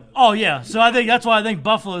win now mode. Oh yeah, so I think that's why I think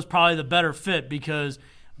Buffalo is probably the better fit because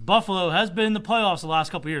Buffalo has been in the playoffs the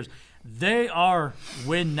last couple of years. They are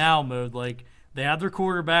win now mode. Like they have their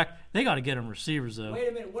quarterback. They got to get them receivers though. Wait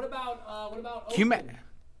a minute. What about Can you Oakland?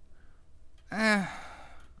 I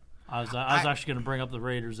I was actually going to bring up the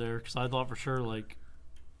Raiders there because I thought for sure like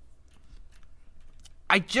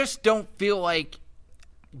just don't feel like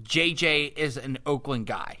JJ is an Oakland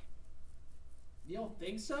guy. You don't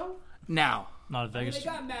think so? Now, not a I mean, Vegas. they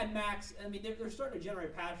got Mad Max. I mean, they're starting to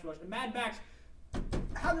generate pass rush. And Mad Max,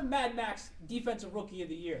 how did Mad Max Defensive Rookie of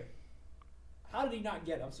the Year? How did he not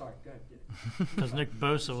get it? I'm sorry. Go ahead. Because Nick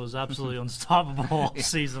Bosa was absolutely unstoppable all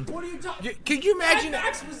season. What are you talking? could you imagine? Mad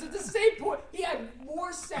Max was at the same point. He had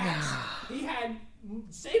more sacks. He had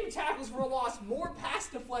same tackles for a loss, more pass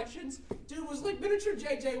deflections. Dude was like miniature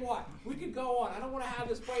J.J. Watt. We could go on. I don't want to have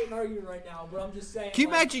this fight and argument right now, but I'm just saying. Can you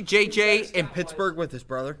like, imagine JJ his in stat Pittsburgh with his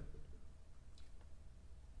brother?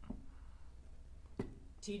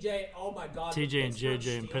 TJ, oh my God. TJ the and Pittsburgh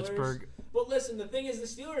JJ in Steelers. Pittsburgh. But listen, the thing is, the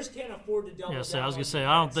Steelers can't afford to double Yeah, down. so I was on gonna say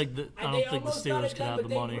I don't defense. think And the they almost got Steelers it could done, have but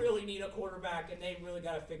the money. They really need a quarterback, and they really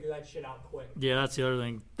got to figure that shit out quick. Yeah, that's the other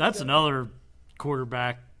thing. That's another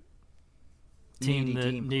quarterback team Needy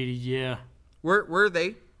that team. needed. Yeah, Where are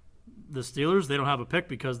they? the Steelers they don't have a pick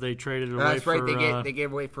because they traded it away That's right. for They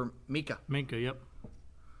gave away for Mika. Minka. Yep.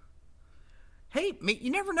 Hey,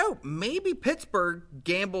 you never know. Maybe Pittsburgh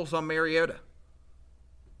gambles on Mariota.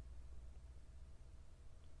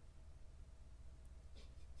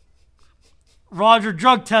 Roger,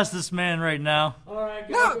 drug test this man right now. All right, guys,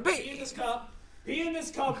 No, no, but- pee in this cup. Pee in this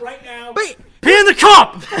cup right now. But Pee in the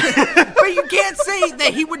cup. but you can't say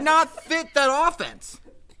that he would not fit that offense.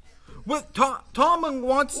 What Tomlin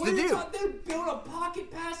wants What to are you do. talking? They built a pocket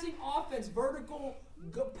passing offense, vertical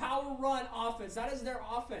power run offense. That is their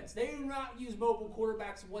offense. They do not use mobile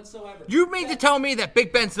quarterbacks whatsoever. You mean to tell me that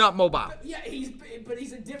Big Ben's not mobile? Yeah, he's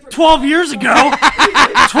a different. 12 years ago.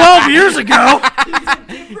 12 years ago. He's a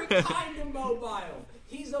different kind of mobile.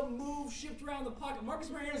 He's a move, shift around the pocket. Marcus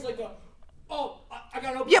Mariota's like I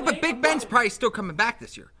got an open Yeah, lane, but Big I'm Ben's running. probably still coming back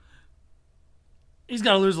this year. He's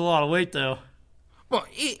got to lose a lot of weight though, Well,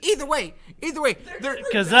 either way, they're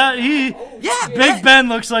because that he. yeah. Big Ben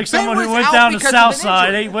looks like someone was who went out down to because of an South Side,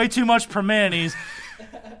 injury. ate way too much permanis,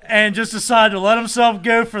 and just decided to let himself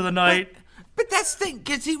go for the night. But that's the thing,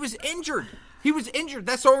 because he was injured. He was injured.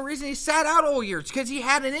 That's the only reason he sat out all year. It's because he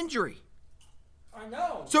had an injury. I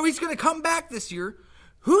know. So he's going to come back this year.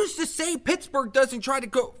 Who's to say Pittsburgh doesn't try to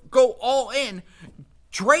go all in,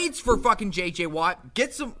 trades for fucking J.J. Watt,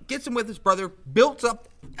 gets him with his brother, builds up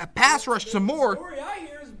a pass rush some The more, story I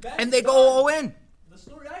hear is Ben's and they go done. all in. The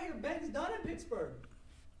story I hear, Ben's done in Pittsburgh.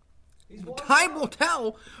 He's walked Time out. will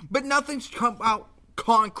tell, but nothing's come out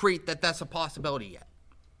concrete that that's a possibility yet.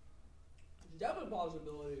 Definitely a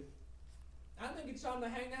possibility. I think it's time to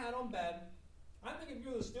hang the hat on Ben. I think if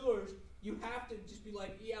you're the Steelers, you have to just be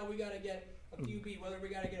like, yeah, we got to get a QB, whether we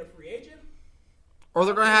got to get a free agent. Or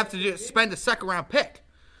they're going to have to just spend a second-round pick.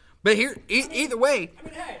 But here, either way, I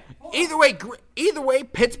mean, hey, hold on. either way,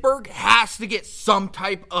 Pittsburgh has to get some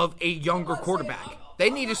type of a younger I'm not quarterback. saying- They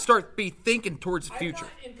need to start be thinking towards the future.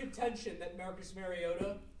 I'm not in contention that Marcus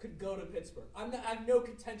Mariota could go to Pittsburgh. I have no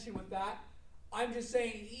contention with that. I'm just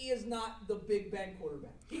saying he is not the Big Ben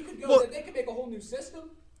quarterback. He could go. Well- They could make a whole new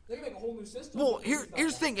system. They can make a whole new system. Well, but he's not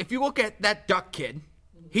here's the that. thing. If you look at that Duck kid,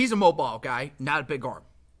 he's a mobile guy, not a big arm.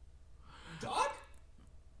 Duck?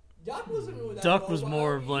 Duck wasn't really that Duck was mobile.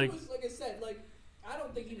 more of He like- was, like I said, like I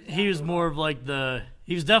don't think he was. He that was mobile. more of like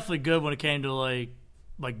he was definitely good when it came to like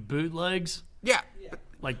bootlegs, Yeah, Yeah.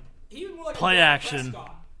 like He was more like play a Dak action.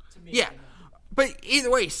 Prescott to me. yeah. But either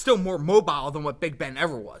way, he's still more mobile than what Big Ben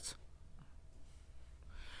ever was.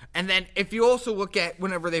 And then if you also look at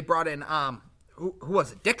whenever they brought in who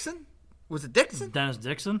was it? Dixon? Was it Dixon? Dennis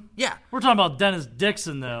Dixon. Yeah. We're talking about Dennis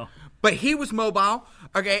Dixon though. But he was mobile.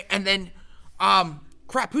 Okay, and then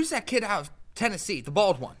crap, who's that kid out of Tennessee? The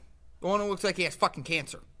bald one. The one who looks like he has fucking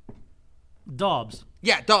cancer. Dobbs.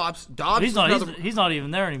 Yeah, Dobbs. Dobbs He's is not. another- He's not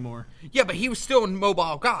even there anymore. Yeah, but he was still a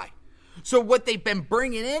mobile guy. So what they've been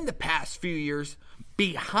bringing in the past few years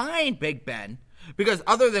behind Big Ben, because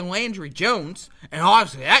other than Landry Jones, and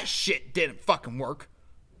obviously that shit didn't fucking work,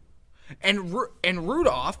 and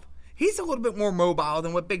Rudolph, he's a little bit more mobile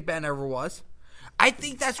than what Big Ben ever was. I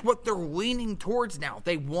think that's what they're leaning towards now.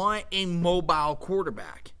 They want a mobile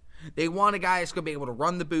quarterback. They want a guy that's going to be able to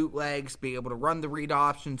run the bootlegs, be able to run the read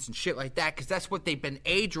options and shit like that, because that's what they've been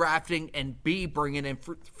A, drafting, and B, bringing in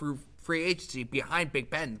through free agency behind Big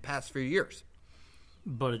Ben the past few years.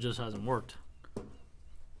 But it just hasn't worked.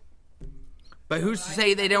 But who's to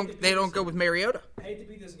say they don't go with Mariota? I hate to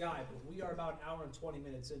be this guy, but we are about an hour and 20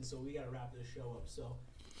 minutes in, so we got to wrap this show up. So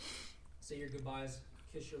say your goodbyes,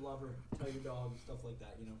 kiss your lover, tell your dog, stuff like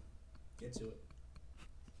that, Get to it.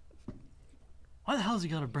 Why the hell has he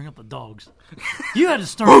got to bring up the dogs? You had to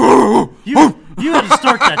start. you had to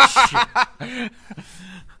start that shit.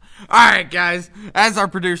 All right, guys. As our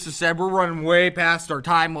producer said, we're running way past our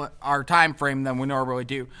time frame than we normally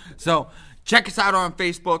do. So check us out on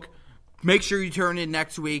Facebook. Make sure you turn in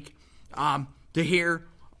next week to hear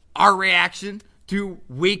our reaction to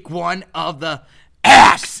Week 1 of the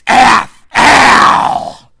XFL.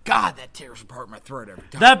 God, that tears apart my throat every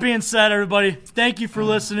time. That being said, everybody, thank you for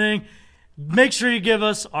listening. Make sure you give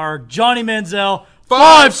us our Johnny Manziel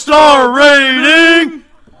 5-star rating.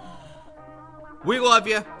 We love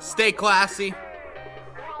you. Stay classy.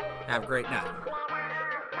 Have a great night.